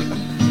off you.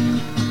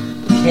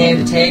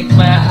 Can't take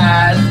my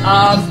eyes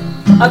off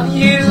of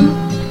you.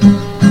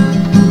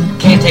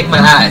 Can't take my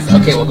eyes.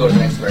 Okay, we'll go to the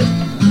next verse.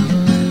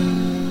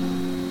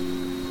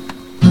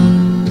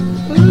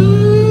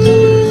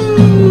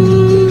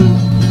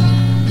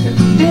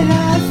 Did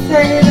I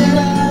say that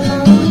I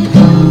love you?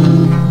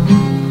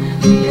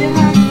 Did I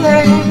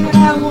say that I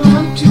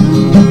want to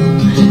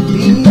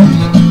be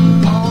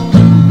all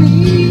be?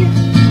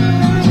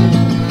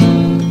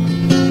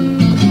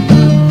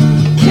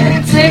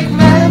 Can't take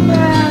my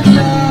mind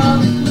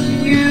off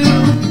you.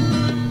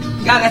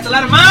 God, that's a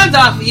lot of minds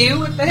off of you.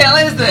 What the hell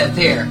is this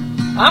here?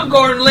 I'm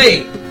Gordon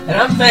Lee, and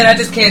I'm saying I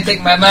just can't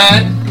take my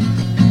mind,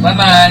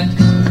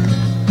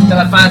 until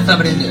I find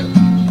somebody new.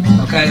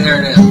 Okay, there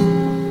it is.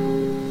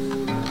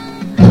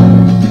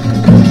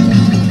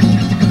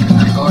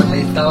 I'm Gordon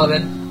Lee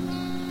Sullivan.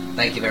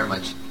 Thank you very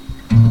much.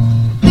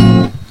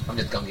 I'm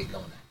just gonna get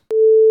going.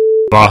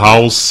 The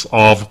House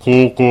of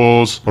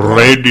Cuckoos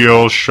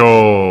radio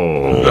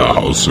show. The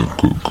House of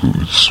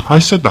Cuckoos. I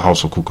said the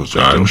House of Cuckoos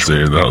radio I'm show.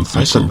 saying the House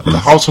of I said Cuckoos. the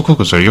House of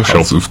Cuckoos radio show.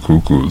 House of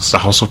Cuckoos. The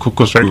House of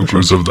Cuckoos radio show.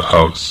 Cuckoos of the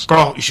house.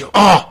 Girl, you should.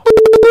 Oh!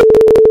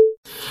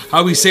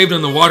 how we saved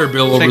on the water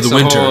bill over Fix the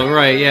winter.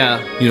 right,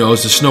 yeah. You know,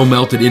 as the snow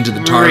melted into the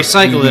tarp.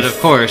 Recycled it, of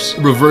course.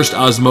 Reversed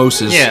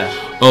osmosis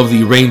of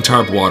the rain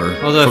tarp water.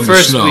 Although from at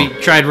first the snow.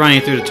 we tried running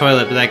it through the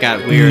toilet, but that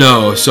got weird.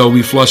 No, so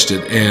we flushed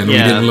it, and we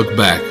didn't look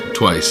back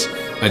twice.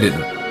 I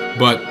didn't.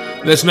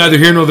 But that's neither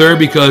here nor there,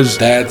 because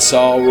that's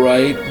all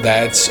right.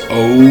 That's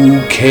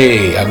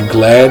okay. I'm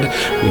glad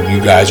you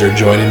guys are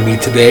joining me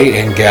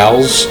today, and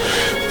gals,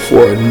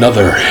 for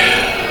another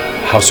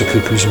House of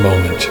Cuckoos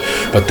moment.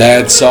 But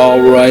that's all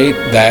right.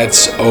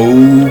 That's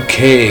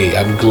okay.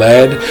 I'm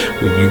glad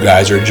you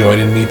guys are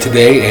joining me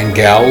today, and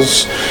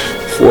gals,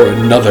 for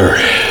another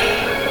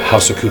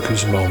House of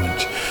Cuckoos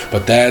moment.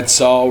 But that's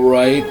all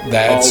right.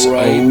 That's all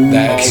right.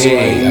 That's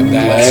okay. I'm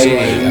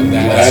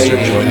glad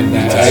you're joining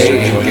me today,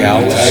 and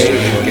gals,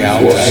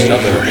 for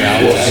another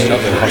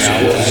House of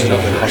Cuckoos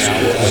moment.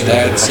 But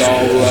that's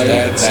all right.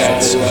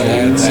 That's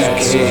okay.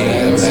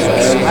 I'm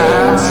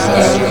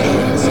glad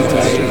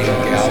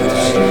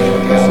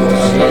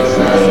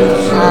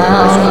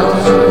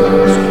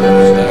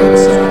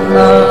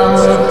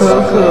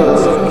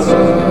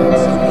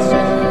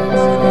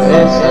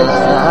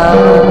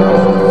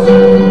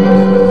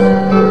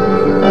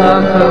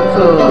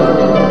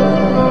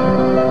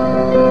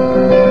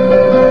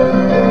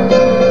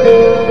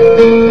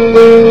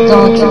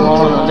Don't you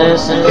wanna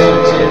listen to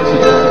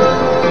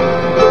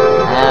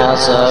the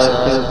House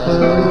of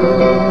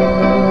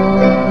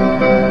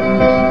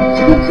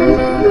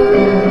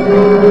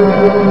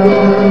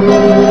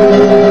Cuckoos?